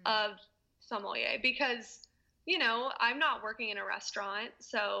of sommelier because, you know, I'm not working in a restaurant.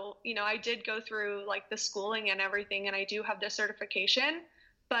 So, you know, I did go through like the schooling and everything, and I do have the certification.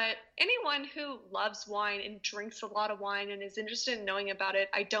 But anyone who loves wine and drinks a lot of wine and is interested in knowing about it,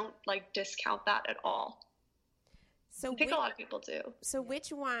 I don't like discount that at all. So I think a lot of people do. So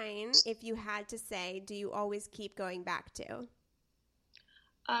which wine, if you had to say, do you always keep going back to?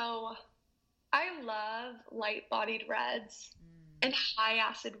 Oh, I love light-bodied reds and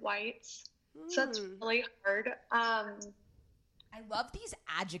high-acid whites. So that's really hard. I love these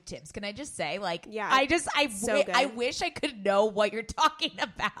adjectives. Can I just say, like, Yeah, I wish I could know what you're talking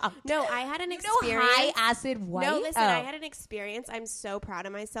about. No, I had an experience. High acid white? No, listen, I had an experience. I'm so proud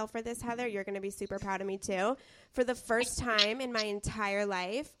of myself for this, Heather. You're going to be super proud of me too. For the first time in my entire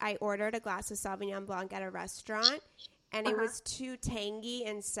life, I ordered a glass of Sauvignon Blanc at a restaurant, and it was too tangy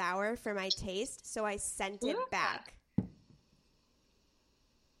and sour for my taste, so I sent it back.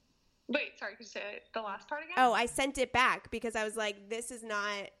 Wait, sorry, could you say the last part again? Oh, I sent it back because I was like, this is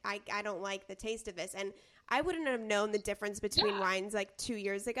not, I don't like the taste of this. And I wouldn't have known the difference between wines like 2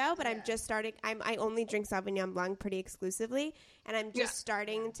 years ago, but I'm just starting, I only drink Sauvignon Blanc pretty exclusively, and I'm just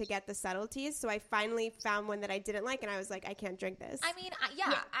starting to get the subtleties. So I finally found one that I didn't like, and I was like, I can't drink this. I mean,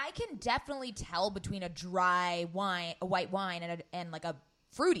 I can definitely tell between a dry wine, a white wine, and like a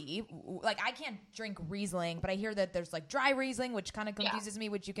fruity. Like, I can't drink Riesling, but I hear that there's like dry Riesling, which kind of confuses me,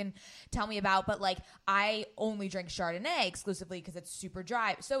 which you can tell me about. But like, I only drink Chardonnay exclusively because it's super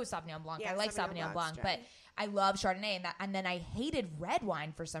dry. So is Sauvignon Blanc. I like Sauvignon Blanc, but I love Chardonnay, and then I hated red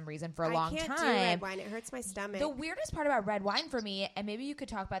wine for some reason for a long time. I can't do red wine. It hurts my stomach. The weirdest part about red wine for me, and maybe you could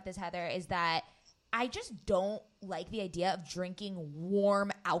talk about this, Heather, is that I just don't like the idea of drinking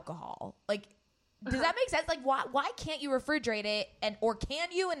warm alcohol. Like, does that make sense? Like, why can't you refrigerate it, or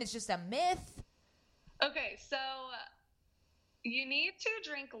can you, and it's just a myth? Okay, so you need to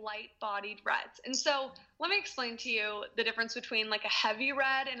drink light-bodied reds. And so let me explain to you the difference between like a heavy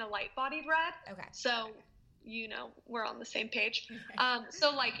red and a light-bodied red. Okay. So, we're on the same page.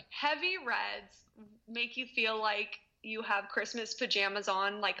 So like heavy reds make you feel like you have Christmas pajamas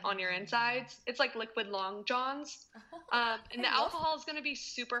on, like on your insides. It's like liquid long johns. And the alcohol is going to be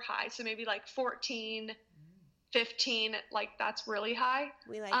super high. So maybe like 14, 15, like that's really high.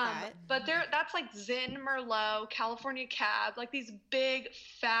 We like that. But that's like Zin, Merlot, California Cab, like these big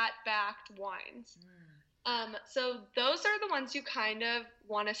fat backed wines. So those are the ones you kind of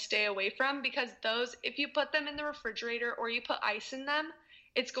want to stay away from, because those, if you put them in the refrigerator or you put ice in them,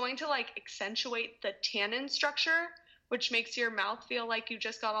 it's going to like accentuate the tannin structure, which makes your mouth feel like you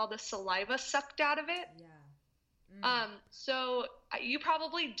just got all the saliva sucked out of it. Yeah. So you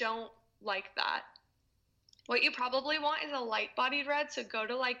probably don't like that. What you probably want is a light-bodied red, so go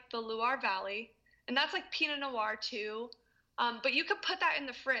to like the Loire Valley, and that's like Pinot Noir too. But you could put that in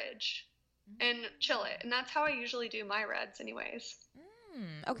the fridge and chill it, and that's how I usually do my reds anyways.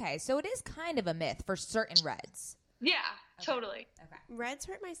 Okay, so it is kind of a myth for certain reds. Yeah, totally. Okay. Reds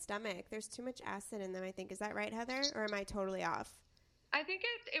hurt my stomach. There's too much acid in them, I think. Is that right, Heather? Or am I totally off? I think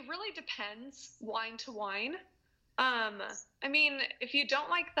it really depends wine to wine. I mean, if you don't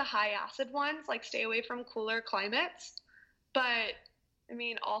like the high acid ones, like stay away from cooler climates. But I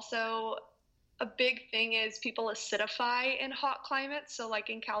mean, also a big thing is people acidify in hot climates. So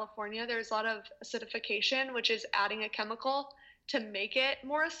like in California, there's a lot of acidification, which is adding a chemical to make it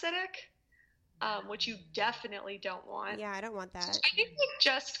more acidic. Which you definitely don't want. Yeah, I don't want that. I think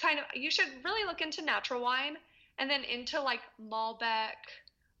you should really look into natural wine, and then into like Malbec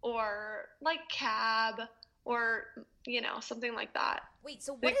or like Cab or, something like that. Wait,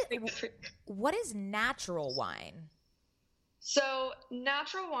 so what is natural wine? So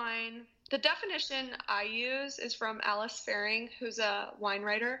natural wine, the definition I use is from Alice Faring, who's a wine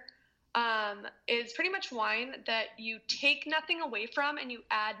writer. Is pretty much wine that you take nothing away from and you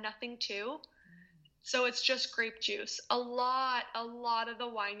add nothing to. So it's just grape juice. A lot of the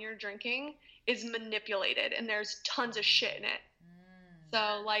wine you're drinking is manipulated, and there's tons of shit in it.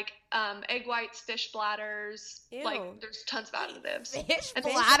 So like egg whites, fish bladders, Ew. like there's tons of additives. Fish And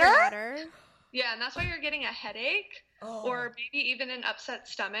bladder? Yeah, and that's why you're getting a headache or maybe even an upset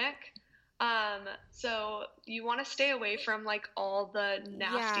stomach. So you want to stay away from like all the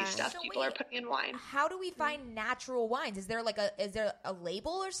nasty stuff people are putting in wine. How do we find natural wines? Is there a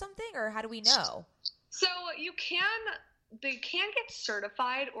label or something, or how do we know? So they can get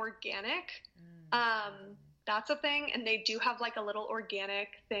certified organic. That's a thing. And they do have like a little organic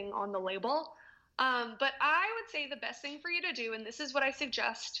thing on the label. But I would say the best thing for you to do, and this is what I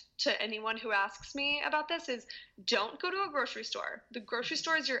suggest to anyone who asks me about this, is don't go to a grocery store. The grocery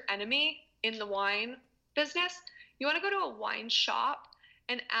store is your enemy in the wine business. You want to go to a wine shop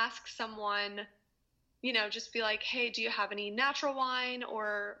and ask someone, just be like, hey, do you have any natural wine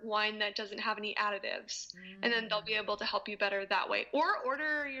or wine that doesn't have any additives? And then they'll be able to help you better that way. Or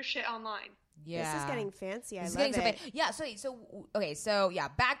order your shit online. Yeah. This is getting fancy. I love it. Yeah. So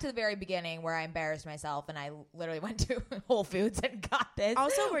back to the very beginning where I embarrassed myself and I literally went to Whole Foods and got this.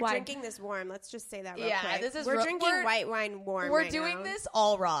 Also, we're drinking this warm. Let's just say that real quick. We're drinking white wine warm. We're doing this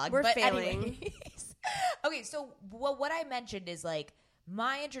all wrong. We're failing. Anyways. Okay. So what I mentioned is like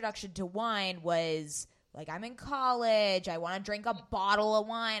my introduction to wine was like I'm in college, I want to drink a bottle of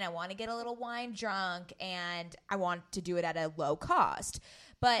wine, I want to get a little wine drunk, and I want to do it at a low cost.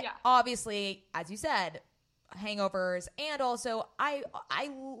 But obviously, as you said, hangovers, and also I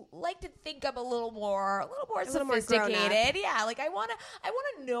like to think I'm a little more sophisticated. Yeah, like I want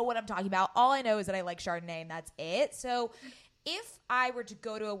to know what I'm talking about. All I know is that I like Chardonnay, and that's it. So if I were to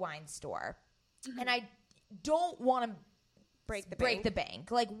go to a wine store and I don't want to break the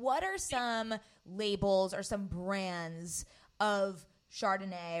bank, like what are some labels or some brands of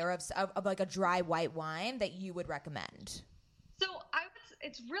Chardonnay or of like a dry white wine that you would recommend? So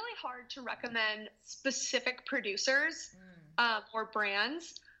it's really hard to recommend specific producers or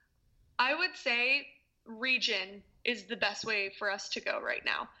brands. I would say region is the best way for us to go right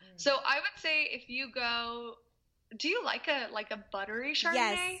now. So I would say if you go, do you like a buttery Chardonnay?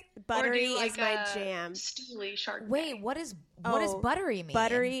 Yes, buttery is my jam. Steely Chardonnay. Wait, what does buttery mean?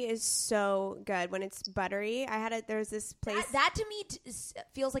 Buttery is so good. When it's buttery, there's this place that to me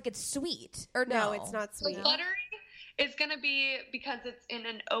feels like it's sweet. Or no, it's not sweet. So buttery is going to be because it's in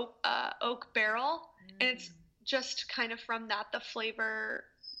an oak barrel, and it's just kind of from that the flavor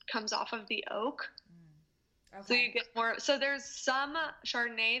comes off of the oak. Okay. So you get more. So there's some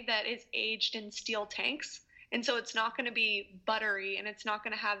Chardonnay that is aged in steel tanks, and so it's not going to be buttery, and it's not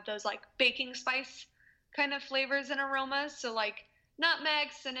going to have those like baking spice kind of flavors and aromas. So like nutmeg,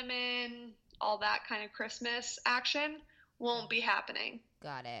 cinnamon, all that kind of Christmas action won't be happening.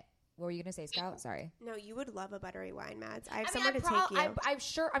 Got it. What were you gonna say, Scout? Sorry. No, you would love a buttery wine, Mads. I have somewhere to take you.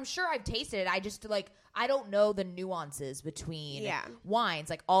 I'm sure I've tasted it. I just I don't know the nuances between wines.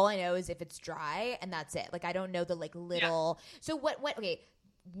 Like all I know is if it's dry and that's it. Like I don't know the like little. Yeah. So what? Okay,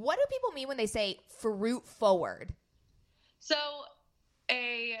 what do people mean when they say fruit forward? So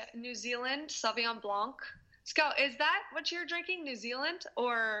a New Zealand Sauvignon Blanc. Scout, is that what you're drinking? New Zealand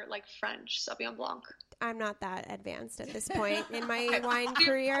or like French Sauvignon Blanc? I'm not that advanced at this point in my wine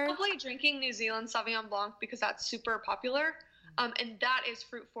career. You're probably drinking New Zealand Sauvignon Blanc because that's super popular, and that is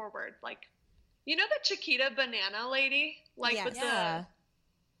fruit forward. Like, you know the Chiquita banana lady, like with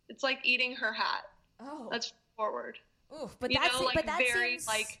it's like eating her hat. Oh, that's fruit forward. Oof, but that very seems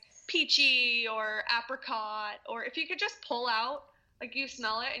like peachy or apricot, or if you could just pull out, like you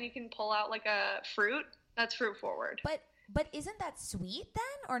smell it and you can pull out like a fruit, that's fruit forward. But isn't that sweet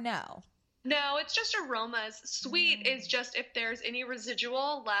then, or no? No, it's just aromas. Sweet is just if there's any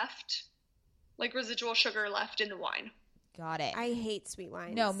residual left, like residual sugar left in the wine. Got it. I hate sweet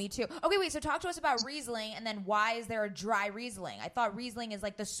wines. No, me too. Okay, wait, so talk to us about Riesling, and then why is there a dry Riesling? I thought Riesling is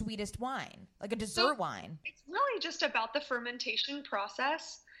like the sweetest wine, like a dessert wine. It's really just about the fermentation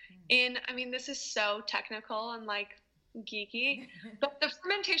process. This is so technical and like geeky, but the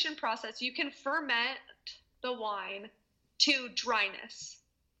fermentation process, you can ferment the wine to dryness.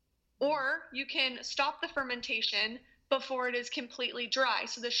 Or you can stop the fermentation before it is completely dry,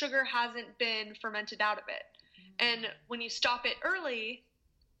 so the sugar hasn't been fermented out of it. And when you stop it early,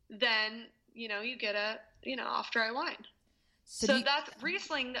 then, you get a, off dry wine. So that's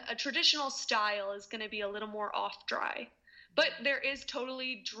Riesling. A traditional style is going to be a little more off dry, but there is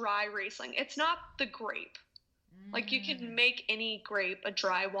totally dry Riesling. It's not the grape. Like you can make any grape a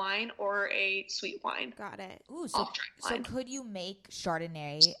dry wine or a sweet wine. Got it. Ooh, so could you make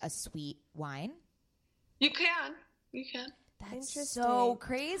Chardonnay a sweet wine? You can. That's so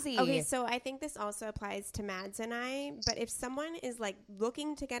crazy. Okay, so I think this also applies to Mads and I, but if someone is like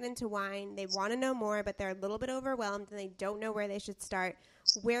looking to get into wine, they want to know more, but they're a little bit overwhelmed and they don't know where they should start,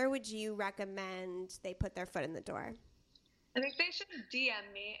 where would you recommend they put their foot in the door? I think they should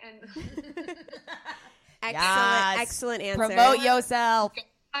DM me and... Excellent answer. Promote yourself.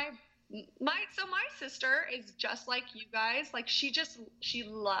 My sister is just like you guys. Like she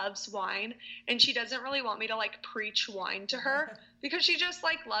loves wine, and she doesn't really want me to like preach wine to her because she just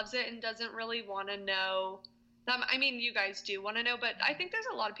like loves it and doesn't really want to know. You guys do want to know, but I think there's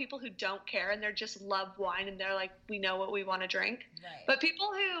a lot of people who don't care and they just love wine and they're like, we know what we want to drink. Right. But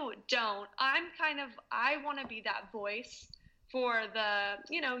people who don't, I want to be that voice for the,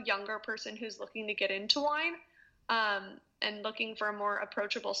 younger person who's looking to get into wine, and looking for a more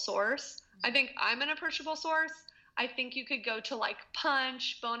approachable source. I think I'm an approachable source. I think you could go to like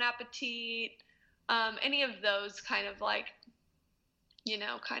Punch, Bon Appetit, any of those kind of like,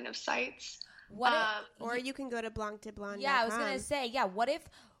 kind of sites. Or you can go to Blanc de Blanc. Yeah, I was going to say, what if,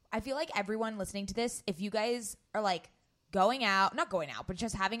 I feel like everyone listening to this, if you guys are like not going out, but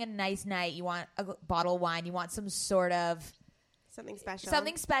just having a nice night, you want a bottle of wine, you want some sort of... Something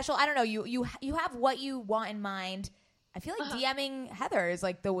special. I don't know. You have what you want in mind, I feel like DMing Heather is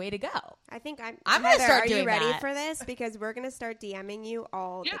like the way to go. I think I'm gonna Heather, start are doing you ready that. for this? Because we're going to start DMing you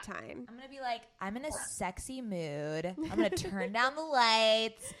all the time. I'm going to be like, I'm in a sexy mood. I'm going to turn down the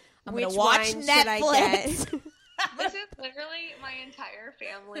lights. I'm going Which to watch wine should I Netflix. get? This is literally my entire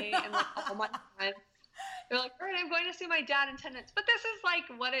family and like all my friends. They're like, all right, I'm going to see my dad in 10 minutes. But this is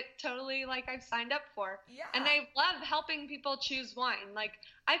like what it totally like I've signed up for. Yeah. And I love helping people choose wine. Like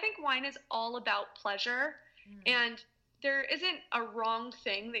I think wine is all about pleasure. And there isn't a wrong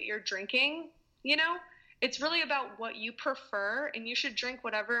thing that you're drinking, you know? It's really about what you prefer, and you should drink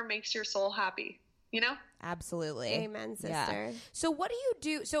whatever makes your soul happy, you know? Absolutely. Amen, sister. Yeah. So what do you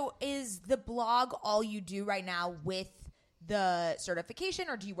do? So is the blog all you do right now with the certification,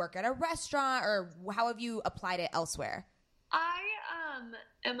 or do you work at a restaurant, or how have you applied it elsewhere? I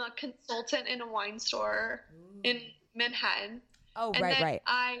am a consultant in a wine store in Manhattan. Oh, And right.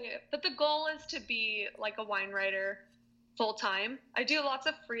 But the goal is to be like a wine writer full time. I do lots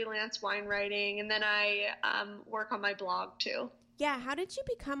of freelance wine writing, and then I work on my blog too. Yeah, how did you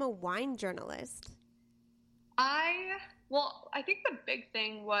become a wine journalist? I think the big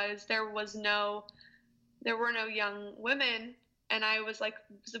thing was there were no young women, and I was like,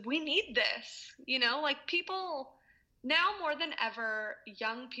 we need this, you know, like people now more than ever,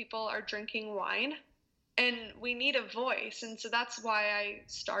 young people are drinking wine. And we need a voice. And so that's why I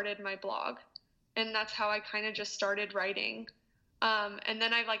started my blog. And that's how I kind of just started writing. And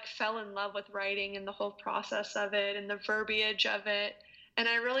then I like fell in love with writing and the whole process of it and the verbiage of it. And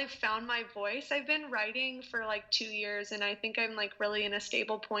I really found my voice. I've been writing for like 2 years, and I think I'm like really in a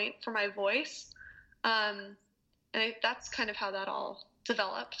stable point for my voice. That's kind of how that all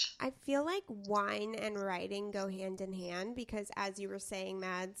developed. I feel like wine and writing go hand in hand because, as you were saying,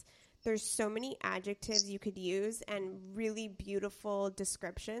 Mads, there's so many adjectives you could use and really beautiful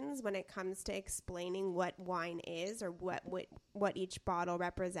descriptions when it comes to explaining what wine is or what each bottle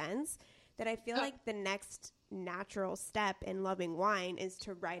represents, that I feel like the next natural step in loving wine is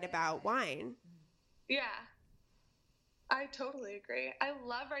to write about wine. Yeah, I totally agree. I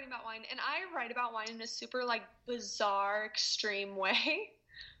love writing about wine, and I write about wine in a super like bizarre, extreme way,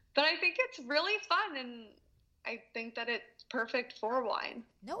 but I think it's really fun, and I think that it's perfect for wine.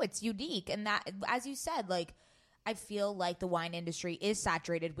 No, it's unique. And that, as you said, like, I feel like the wine industry is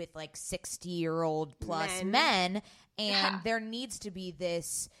saturated with like 60-year-old plus men. And there needs to be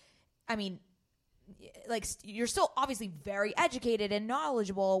this, I mean, like, you're still obviously very educated and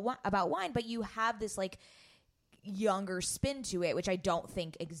knowledgeable about wine, but you have this like younger spin to it, which I don't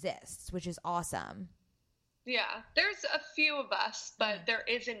think exists, which is awesome. Yeah, there's a few of us, but there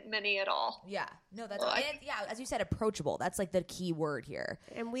isn't many at all. Yeah, no, that's as you said, approachable. That's like the key word here.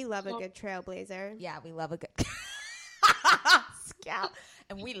 And we love a good trailblazer. Yeah, we love a good scout,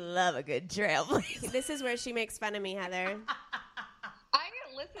 and we love a good trailblazer. This is where she makes fun of me, Heather. I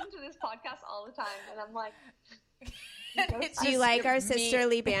listen to this podcast all the time, and I'm like, do you like our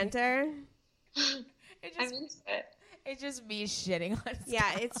sisterly banter? I'm into it. It's just me shitting on Scout.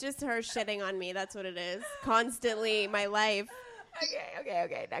 Yeah, it's just her shitting on me. That's what it is. Constantly, my life.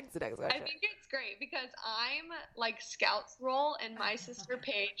 Okay. Next question. I think it's great because I'm like Scout's role, and my sister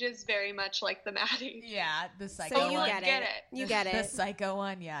Paige is very much like the Maddie. Yeah, the psycho So one. you get it. You get The it. psycho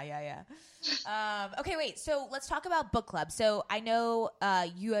one. Yeah. Okay, wait. So let's talk about book club. So I know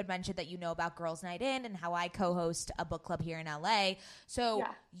you had mentioned that you know about Girls Night In and how I co-host a book club here in LA. So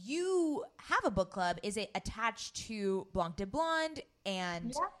you have a book club. Is it attached to Blanc de Blonde?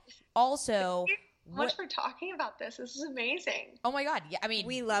 And also... Much for talking about this. This is amazing. Oh my God. Yeah, I mean,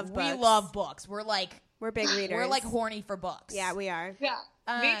 we love books. We love books. We're big readers. We're like horny for books. Yeah, we are. Yeah,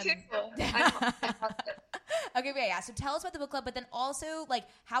 me too. Okay, yeah. So tell us about the book club, but then also, like,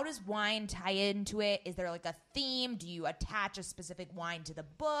 how does wine tie into it? Is there like a theme? Do you attach a specific wine to the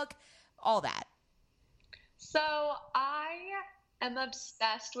book? All that. So I am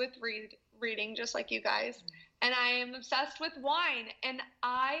obsessed with reading, just like you guys. And I am obsessed with wine, and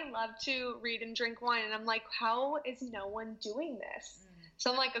I love to read and drink wine. And I'm like, how is no one doing this? So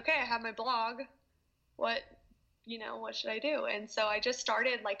I'm like, okay, I have my blog. What should I do? And so I just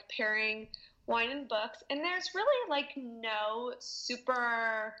started like pairing wine and books. And there's really like no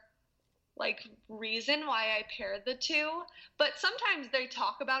super like reason why I pair the two. But sometimes they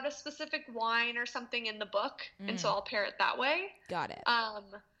talk about a specific wine or something in the book. And so I'll pair it that way. Got it.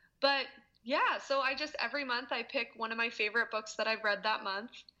 But yeah, so I just every month I pick one of my favorite books that I've read that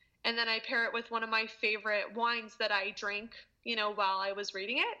month, and then I pair it with one of my favorite wines that I drank, while I was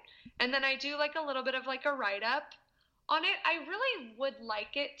reading it. And then I do like a little bit of like a write-up on it. I really would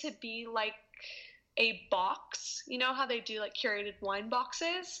like it to be like a box. You know how they do like curated wine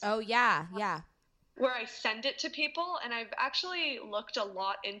boxes? Oh, yeah. where I send it to people, and I've actually looked a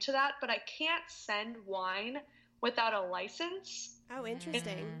lot into that, but I can't send wine without a license. Oh,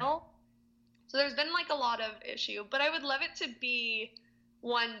 interesting. So there's been like a lot of issue, but I would love it to be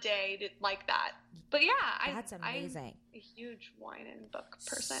one day like that. But yeah, That's amazing. I'm a huge wine and book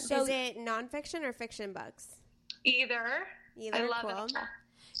person. So is it nonfiction or fiction books? Either. I love cool. it.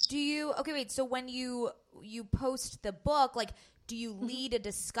 Do you, okay, wait, so when you post the book, like, do you lead a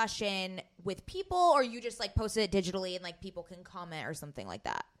discussion with people, or you just like post it digitally and like people can comment or something like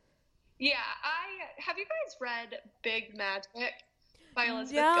that? Yeah, have you guys read Big Magic by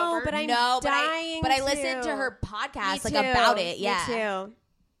Elizabeth No, Gilbert? but I'm dying but I listened to her podcast about it. Yeah. Me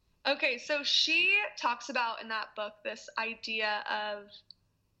too. Okay, so she talks about in that book this idea of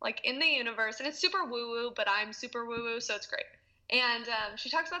like in the universe, and it's super woo-woo, but I'm super woo-woo, so it's great. And she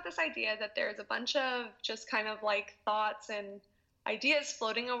talks about this idea that there's a bunch of just kind of like thoughts and ideas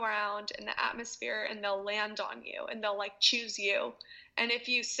floating around in the atmosphere, and they'll land on you and they'll like choose you. And if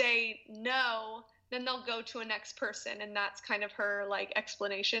you say no, then they'll go to a next person. And that's kind of her like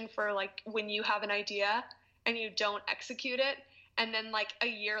explanation for like when you have an idea and you don't execute it, and then like a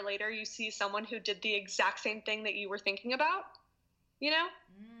year later you see someone who did the exact same thing that you were thinking about, you know?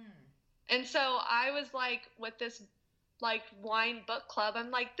 And so I was like, with this like wine book club, I'm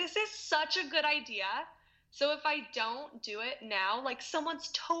like, this is such a good idea. So if I don't do it now, like someone's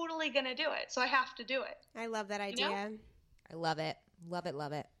totally going to do it. So I have to do it. I love that idea. You know? I love it. Love it.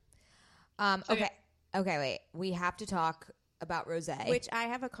 Love it. So, okay. Okay, wait. We have to talk about rosé. Which I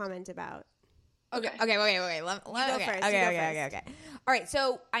have a comment about. Okay. Wait. You go first. Okay. All right.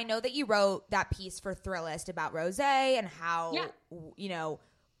 So I know that you wrote that piece for Thrillist about rosé and how, you know,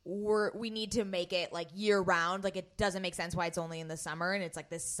 we need to make it like year round. Like it doesn't make sense why it's only in the summer and it's like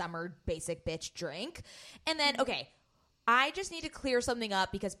this summer basic bitch drink. And then, okay, I just need to clear something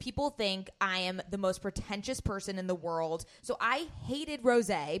up because people think I am the most pretentious person in the world. So I hated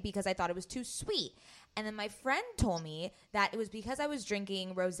rosé because I thought it was too sweet. And then my friend told me that it was because I was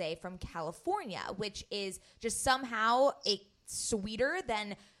drinking rosé from California, which is just somehow sweeter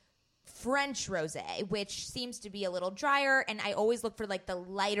than French rosé, which seems to be a little drier. And I always look for like the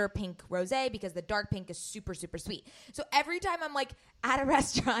lighter pink rosé because the dark pink is super, super sweet. So every time I'm like at a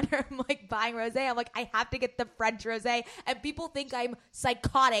restaurant or I'm like buying rosé, I'm like, I have to get the French rosé. And people think I'm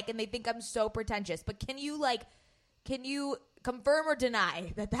psychotic and they think I'm so pretentious. But can you confirm or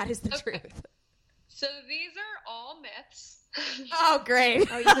deny that that is the truth? So these are all myths. Oh, great.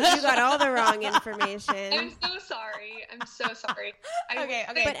 Oh, you got all the wrong information. I'm so sorry. Okay.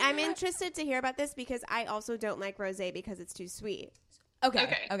 But I'm interested to hear about this because I also don't like rosé because it's too sweet.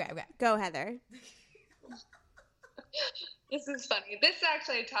 Okay. Go, Heather. This is funny.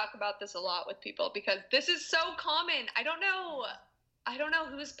 I talk about this a lot with people because this is so common. I don't know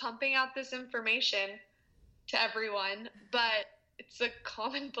who's pumping out this information to everyone, but it's a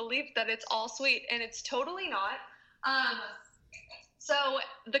common belief that it's all sweet, and it's totally not. So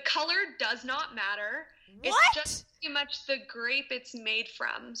the color does not matter. What? It's just pretty much the grape it's made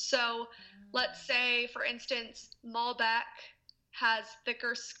from. So let's say, for instance, Malbec has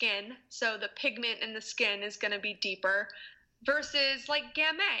thicker skin, so the pigment in the skin is going to be deeper, versus like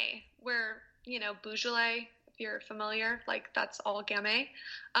Gamay, where, you know, Beaujolais, if you're familiar, like that's all Gamay,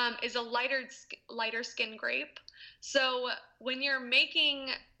 is a lighter skin grape. So when you're making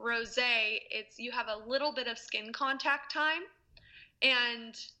rosé, you have a little bit of skin contact time,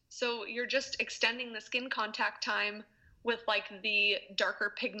 and so you're just extending the skin contact time with like the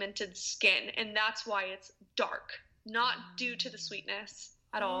darker pigmented skin, and that's why it's dark, not due to the sweetness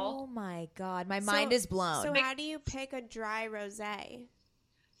at all. Oh my God, my mind is blown. So how do you pick a dry rosé?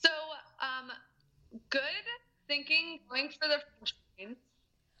 So good thinking going for the French wines.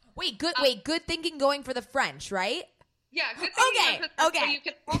 Good thinking going for the French, right? Yeah, good thinking. Okay. So you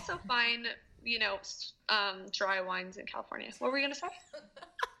can also find, you know, dry wines in California. What were you going to say?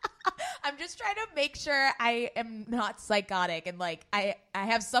 I'm just trying to make sure I am not psychotic and like I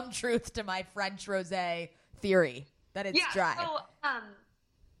have some truth to my French rosé theory that it's dry. So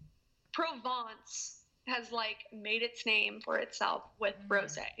Provence has like made its name for itself with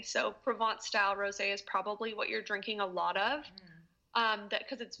rosé. So Provence style rosé is probably what you're drinking a lot of.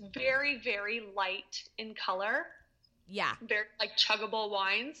 Because it's very, very light in color. Yeah. Very like chuggable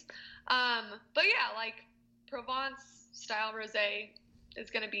wines. But yeah, like Provence style rosé is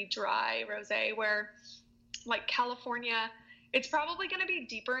going to be dry rosé, where like California, it's probably going to be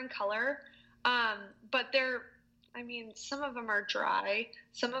deeper in color. But some of them are dry,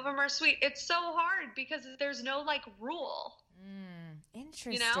 some of them are sweet. It's so hard because there's no like rule.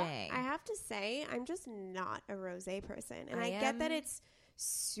 Interesting. You know? I have to say, I'm just not a rosé person. And I get that it's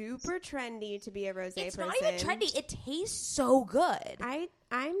super trendy to be a rosé It's person. not even trendy. It tastes so good.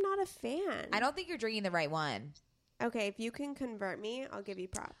 I'm not a fan. I don't think you're drinking the right one. Okay, if you can convert me, I'll give you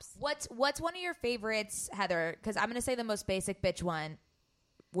props. What's one of your favorites, Heather? Because I'm going to say the most basic bitch one,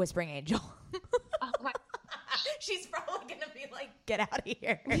 Whispering Angel. Oh my She's probably going to be like, get out of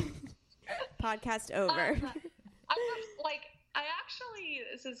here. Podcast over. I actually,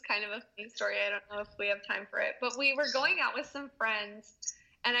 this is kind of a funny story. I don't know if we have time for it, but we were going out with some friends,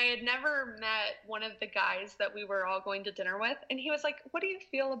 and I had never met one of the guys that we were all going to dinner with. And he was like, what do you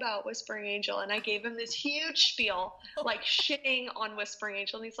feel about Whispering Angel? And I gave him this huge spiel, like shitting on Whispering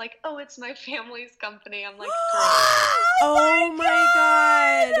Angel. And he's like, oh, it's my family's company. I'm like, great. Oh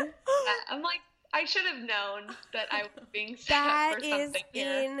my God. I'm like, I should have known that I was being set That for is something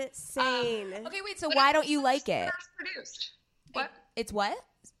here. insane. Okay, wait, so But why it's don't you like it? mass produced. What? It's what?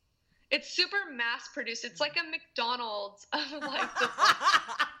 It's super mass produced. It's like a McDonald's of like the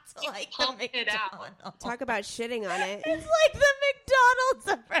It's like pump the it out. McDonald's. Talk about shitting on it. It's like the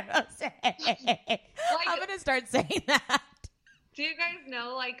McDonald's of rosé. I'm going to start saying that. Do you guys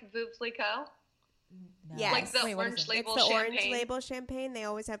know like Veuve Clicquot? Yes. Like the Wait, what is orange it? label It's the champagne. orange label champagne. They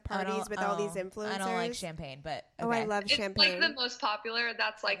always have I don't- parties with all these influencers. I don't like champagne, but Oh, I okay. love It's champagne. like the most popular.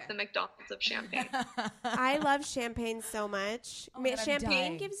 That's like Okay. the McDonald's of champagne. I love champagne so much. Oh my God, I'm Champagne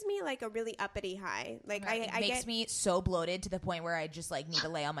dying. gives me like a really uppity high. Like it I makes get me so bloated to the point where I just like need to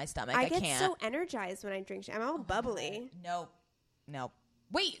lay on my stomach. I I get can't. so energized when I drink. I'm all bubbly. Nope.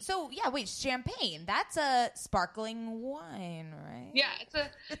 Wait, champagne. That's a sparkling wine, right? Yeah,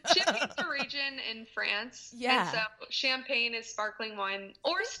 champagne's a region in France. Yeah. And so champagne is sparkling wine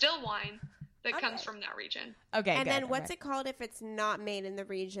or still wine that comes Okay. from that region. Okay. And good. then what's Okay. it called if it's not made in the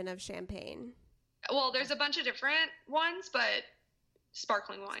region of Champagne? Well, there's a bunch of different ones, but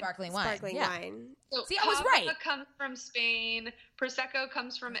sparkling wine. Sparkling wine. Sparkling yeah. wine. So See, I was Cava right. comes from Spain, Prosecco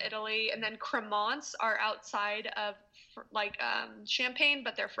comes from Italy, and then Cremants are outside of Champagne,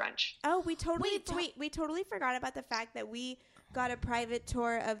 but they're French. Oh, we totally Wait, we totally forgot about the fact that we got a private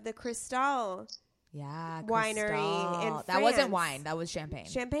tour of the Cristal Yeah. Winery Cristal. in That wasn't France. wine. That was champagne.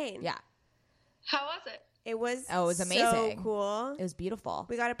 Champagne. Yeah. How was it? It was Oh, amazing. so cool. It was beautiful.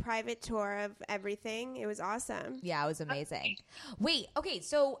 We got a private tour of everything. It was awesome. Yeah, it was amazing. Wait, okay,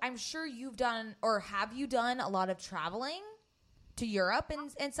 so I'm sure you've done, or have you done a lot of traveling to Europe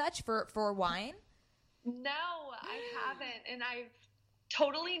and such for wine? No, I haven't, and I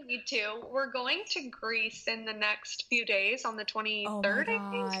totally need to. We're going to Greece in the next few days on the 23rd,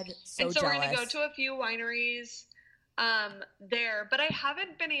 I think. So and so we're going to go jealous. to a few wineries there, but I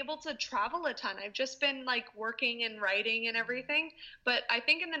haven't been able to travel a ton. I've just been like working and writing and everything, but I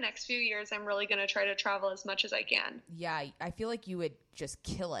think in the next few years I'm really going to try to travel as much as I can. Yeah, I feel like you would just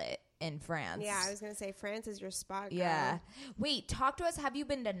kill it in France. Yeah, I was gonna say France is your spot. Girl. Yeah. Wait, talk to us. Have you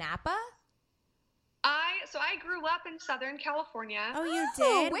been to Napa? I grew up in Southern California. Oh, you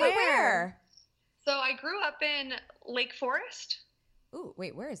Oh, did? where? So I grew up in Lake Forest, Ooh,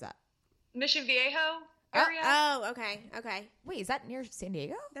 wait, where is that? Mission Viejo area. Oh, okay, okay. Wait, is that near San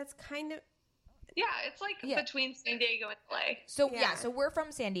Diego? That's kind of Yeah, it's like Yeah. between San Diego and LA. So Yeah. so we're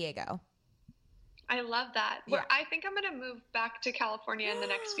from San Diego. I love that. Yeah. I think I'm going to move back to California in the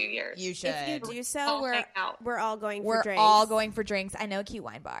next few years. You should. If you do so, I'll hang out. we're all going for We're drinks. all going for drinks. I know a cute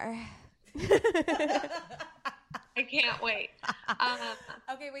wine bar. I can't wait.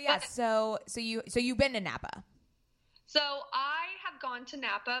 Okay, well, yeah. So you've been to Napa. So I have gone to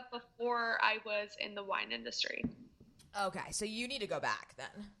Napa before I was in the wine industry. Okay, so you need to go back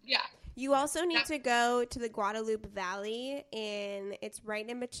then. Yeah. You also need to go to the Guadalupe Valley, and it's right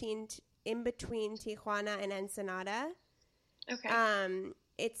in between Tijuana and Ensenada. Okay.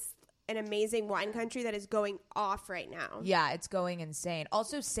 It's an amazing wine country that is going off right now. Yeah, it's going insane.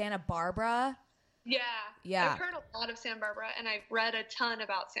 Also, Santa Barbara. Yeah. I've heard a lot of Santa Barbara, and I've read a ton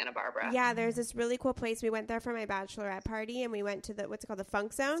about Santa Barbara. Yeah, there's this really cool place. We went there for my bachelorette party, and we went to what's it called, the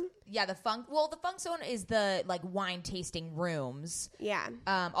Funk Zone. Yeah, the Funk Zone is the like wine tasting rooms. Yeah,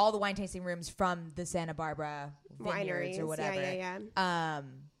 All the wine tasting rooms from the Santa Barbara vineyards wineries or whatever. Yeah.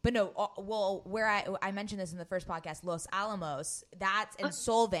 But no, where I mentioned this in the first podcast, Los Alamos, that's in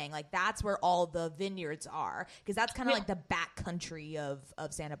Solvang, like that's where all the vineyards are, because that's kind of like the back country of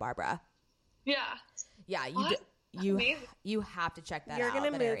Santa Barbara. Yeah. Yeah, Amazing. you have to check that You're out. gonna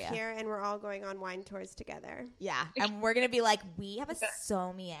that move area. here, and we're all going on wine tours together. Yeah, and we're gonna be like, we have a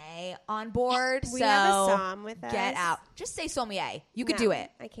sommelier on board. We so have a som with us. Get out. Just say sommelier. You could No, do it.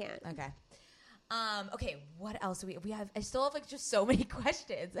 I can't. Okay. Okay. What else do we have? I still have like just so many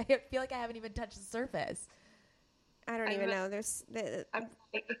questions. I feel like I haven't even touched the surface. I don't even know. There's I'm,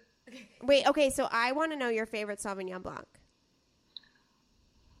 wait. Okay, so I want to know your favorite Sauvignon Blanc.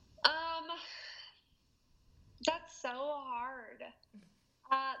 so hard.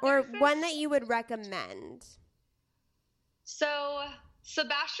 Or There's one this- that you would recommend. So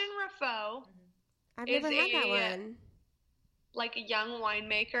Sebastian Raffaut, I've Is never had that a- one. like a young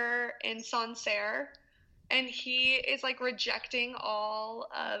winemaker in Sancerre, and he is like rejecting all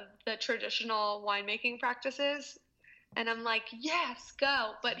of the traditional winemaking practices. And I'm like, yes,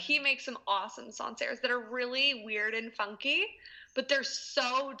 go. But he makes some awesome Sancerres that are really weird and funky, but they're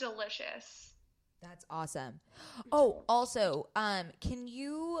so delicious. That's awesome. Oh, also, can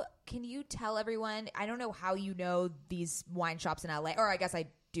you tell everyone? I don't know how you know these wine shops in LA, or I guess I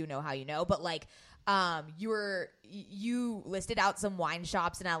do know how you know, but like, you listed out some wine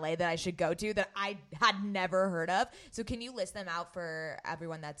shops in LA that I should go to that I had never heard of. So can you list them out for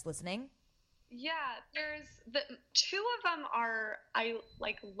everyone that's listening? Yeah, there's the two of them I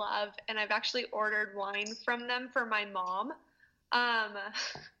like love, and I've actually ordered wine from them for my mom.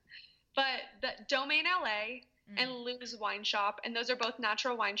 But the Domaine LA and Lou's Wine Shop, and those are both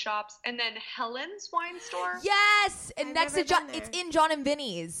natural wine shops. And then Helen's Wine Store. Yes, and I've next to never John, been it's there. in John and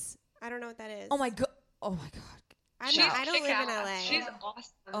Vinny's. I don't know what that is. Oh my god! I She's don't live in kick-ass. LA. She's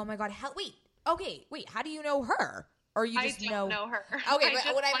awesome. Oh my god! Wait. How do you know her? Or you I just don't know her. Okay, I but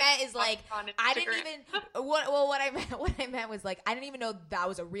just what I like meant is her like on I didn't Instagram. even what I meant was like I didn't even know that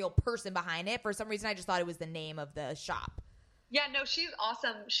was a real person behind it. For some reason, I just thought it was the name of the shop. Yeah, no, she's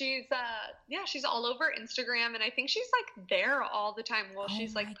awesome. She's she's all over Instagram, and I think she's like there all the time while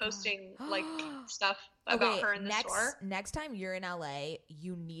she's my like God. posting like stuff about her in the store. Next time you're in LA,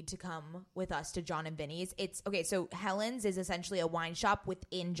 you need to come with us to John and Vinny's. It's okay. So Helen's is essentially a wine shop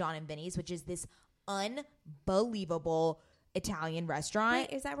within John and Vinny's, which is this unbelievable Italian restaurant.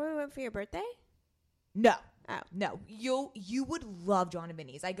 Wait, is that where we went for your birthday? No. Oh. No. You would love John and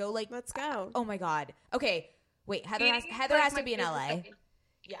Vinny's. I go like, Let's go. oh my God. Okay. Wait, Heather Eating is Heather like has my to be in favorite LA. thing.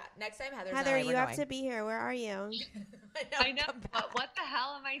 Yeah, next time Heather's Heather, in LA, you we're have going. to be here. Where are you? I know, but what the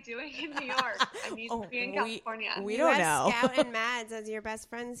hell am I doing in New York? I need to be in California. we You don't have know. Scout and Mads as your best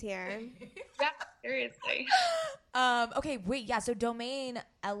friends here. Yeah, seriously. Okay, wait, yeah. So Domaine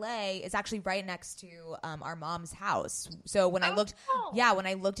LA is actually right next to our mom's house. So when I Oh, looked, cool. yeah, when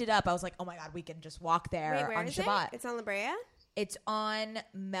I looked it up, I was like, oh my God, we can just walk there Wait, where on is Shabbat. it? It's on La Brea? It's on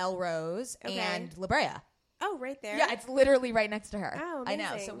Melrose Okay. and La Brea. Oh, right there. Yeah, it's literally right next to her. Oh, I know.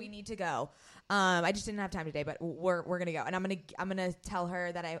 So amazing. we need to go. I just didn't have time today, but we're gonna go, and I'm gonna tell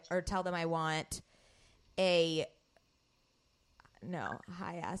her that tell them I want high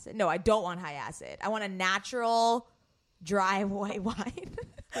acid. No, I don't want high acid. I want a natural, dry white wine.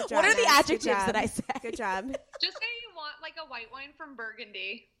 Good job, What are the Mads. Good adjectives job. that I say? Good job. Just say you want like a white wine from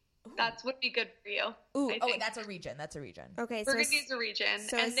Burgundy. That's would be good for you. Ooh, I oh, think. that's a region. That's a region. Okay, so Burgundy's a region,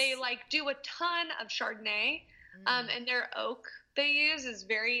 so and they like do a ton of Chardonnay. And their oak they use is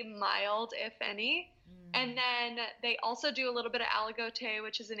very mild, if any. And then they also do a little bit of Aligoté,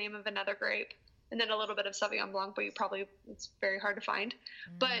 which is the name of another grape, and then a little bit of Sauvignon Blanc, but it's very hard to find.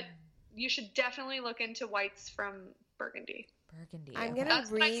 But you should definitely look into whites from Burgundy. Burgundy. I'm okay. gonna That's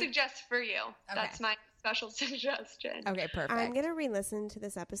what I suggest for you. That's my special suggestion. Okay, perfect. I'm going to re-listen to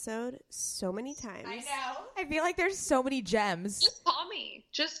this episode so many times. I know. I feel like there's so many gems. Just call me.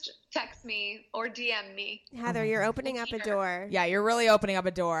 Just text me or DM me. Heather, you're opening up a door. Yeah, you're really opening up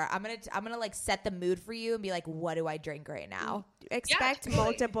a door. I'm gonna like set the mood for you and be like, what do I drink right now? Expect totally.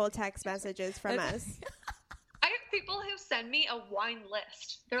 multiple text messages from us. I have people who send me a wine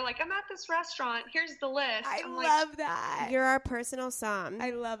list. They're like, I'm at this restaurant. Here's the list. I I'm like, love that. You're our personal som.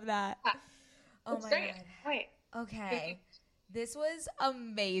 I love that. Oh it's my great. God. Wait. Okay. This was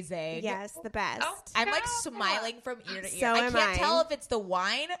amazing. Yes, the best. Oh. I'm like Yeah. smiling from ear to ear. So I am can't I. tell if it's the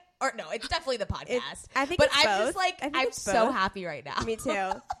wine or no, it's definitely the podcast. I think but it's I'm both. just like I think I'm it's so both. happy right now. Me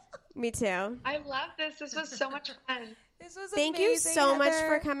too. Me too. I love this. This was so much fun. This was Thank you amazing, so much Heather.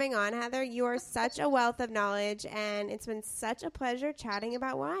 for coming on, Heather. You are such a wealth of knowledge, and it's been such a pleasure chatting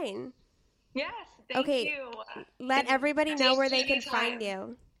about wine. Yes. Thank Okay, you. Let everybody know where they can Anytime. find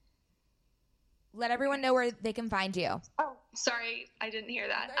you. Let everyone know where they can find you. Oh, sorry. I didn't hear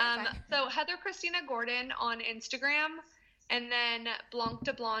that. No, you're fine. So Heather Christina Gordon on Instagram, and then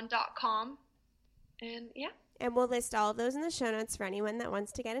blancdeblonde.com. And yeah. And we'll list all of those in the show notes for anyone that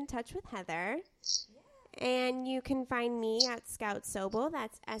wants to get in touch with Heather. And you can find me at Scout Sobel.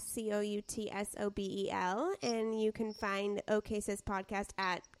 That's SCOUTSOBEL. And you can find OK Sis Podcast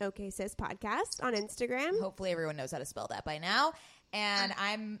at OK Sis Podcast on Instagram. Hopefully everyone knows how to spell that by now. And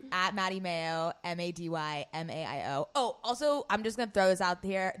I'm at Maddie Mayo, MADYMAIO. Oh, also, I'm just going to throw this out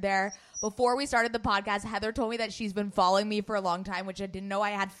there. Before we started the podcast, Heather told me that she's been following me for a long time, which I didn't know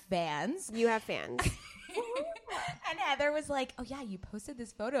I had fans. You have fans. And Heather was like, oh, yeah, you posted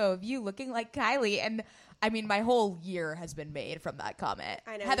this photo of you looking like Kylie. And I mean, my whole year has been made from that comment.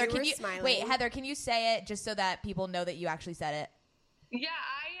 I know. Heather, Heather, can you say it just so that people know that you actually said it? Yeah,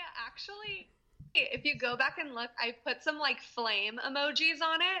 I actually, if you go back and look, I put some like flame emojis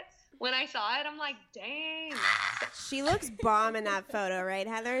on it. When I saw it, I'm like, dang. She looks bomb in that photo, right,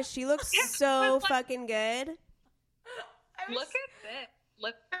 Heather? She looks so fucking good. Look at this.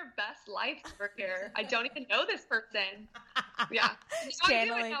 Live her best life over here. I don't even know this person. Yeah. I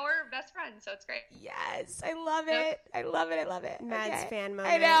do, and now we're best friends, so it's great. Yes. I love it. I love it. I love it. Mads fan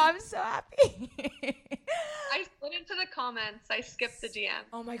moment. I know. I'm so happy. I slid into the comments. I skipped the DM.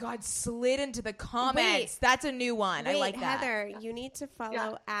 Oh my God. Slid into the comments. That's a new one. I like that. Heather, you need to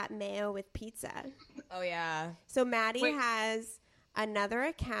follow at Mayo with Pizza. Oh, yeah. So Maddie has another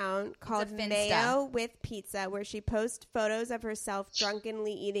account called Mayo with Pizza where she posts photos of herself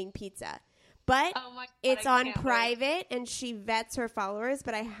drunkenly eating pizza. But it's on private and she vets her followers,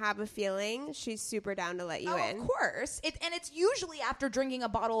 but I have a feeling she's super down to let you in. Of course. And it's usually after drinking a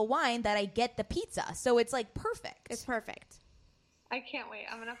bottle of wine that I get the pizza. So it's like perfect. It's perfect. I can't wait.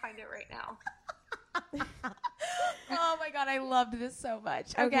 I'm going to find it right now. Oh my God, I loved this so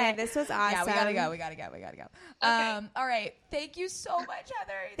much. Okay, this was awesome. Yeah, we gotta go. Okay. All right. Thank you so much,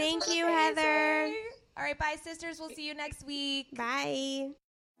 Heather. Thank you, Heather. All right, bye, sisters. We'll see you next week. Bye.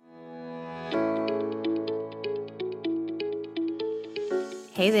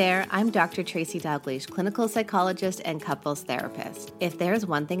 Hey there, I'm Dr. Tracy Dalgleish, clinical psychologist and couples therapist. If there's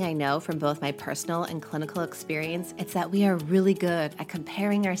one thing I know from both my personal and clinical experience, it's that we are really good at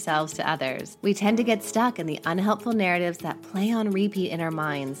comparing ourselves to others. We tend to get stuck in the unhelpful narratives that play on repeat in our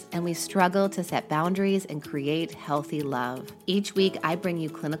minds, and we struggle to set boundaries and create healthy love. Each week, I bring you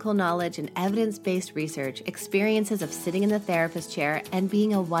clinical knowledge and evidence-based research, experiences of sitting in the therapist chair, and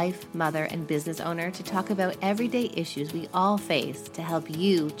being a wife, mother, and business owner to talk about everyday issues we all face to help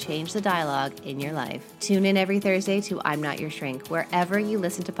you change the dialogue in your life. Tune in every Thursday to I'm Not Your Shrink, wherever you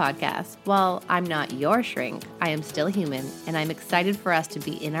listen to podcasts. While I'm not your shrink, I am still human, and I'm excited for us to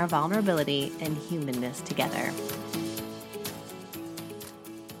be in our vulnerability and humanness together.